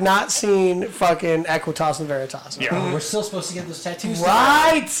you have not seen fucking Equitas and Veritas. Yeah. We're still supposed to get those tattoos.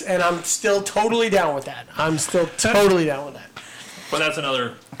 Right, and I'm still totally down with that. But that's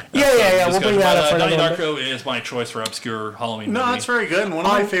another. Yeah. We'll bring that up for Donnie another one. Darko is my choice for obscure Halloween No, movie. that's very good. And one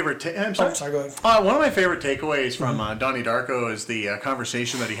of my favorite. I'm sorry. Oh, sorry, go ahead. One of my favorite takeaways from Donnie Darko is the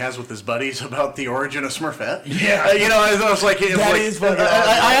conversation that he has with his buddies about the origin of Smurfette. Yeah. I was like, That is fucking awesome.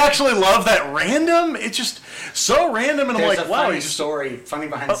 I actually love that random. It's just so random, and I'm There's like, a wow, funny he's just story, funny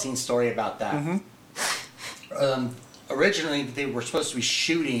behind the scenes story about that. Originally, they were supposed to be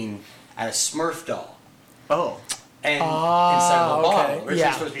shooting at a Smurf doll. oh. And instead of a okay. bottle, originally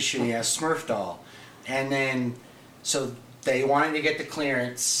Yeah. supposed to be shooting at a Smurf doll, and then so they wanted to get the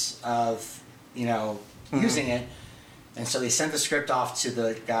clearance of using it, and so they sent the script off to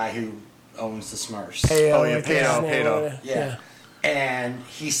the guy who owns the Smurfs. Oh, yeah, I think his Pato, name Pato. was- Yeah. And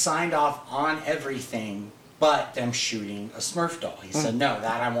he signed off on everything but them shooting a Smurf doll. He said, no,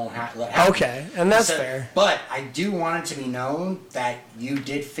 that I won't let happen. Okay, and that's He said, fair. But I do want it to be known that you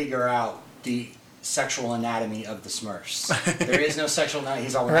did figure out the sexual anatomy of the Smurfs. There is no sexual anatomy.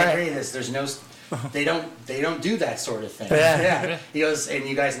 He's all, when I Right. created this, there's no... They don't do that sort of thing. Yeah. He goes, and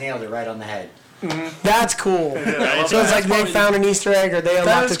you guys nailed it right on the head. That's cool. it's- So it's like they probably- found an Easter egg or they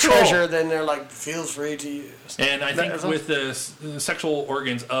unlocked is a cool. treasure, then they're like, feel free to use. And I think is with the sexual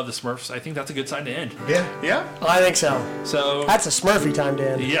organs of the Smurfs, I think that's a good sign to end. Yeah. Yeah. I think so. So, That's a Smurfy time,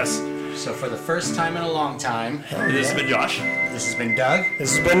 Dan. yes, So for the first time in a long time, this has been Josh, this has been Doug.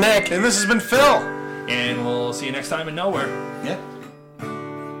 This has been Nick. And this has been Phil. and we'll see you next time in Nowhere. Yep.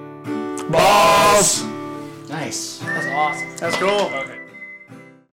 Balls. Nice. That's awesome. That's cool. Okay.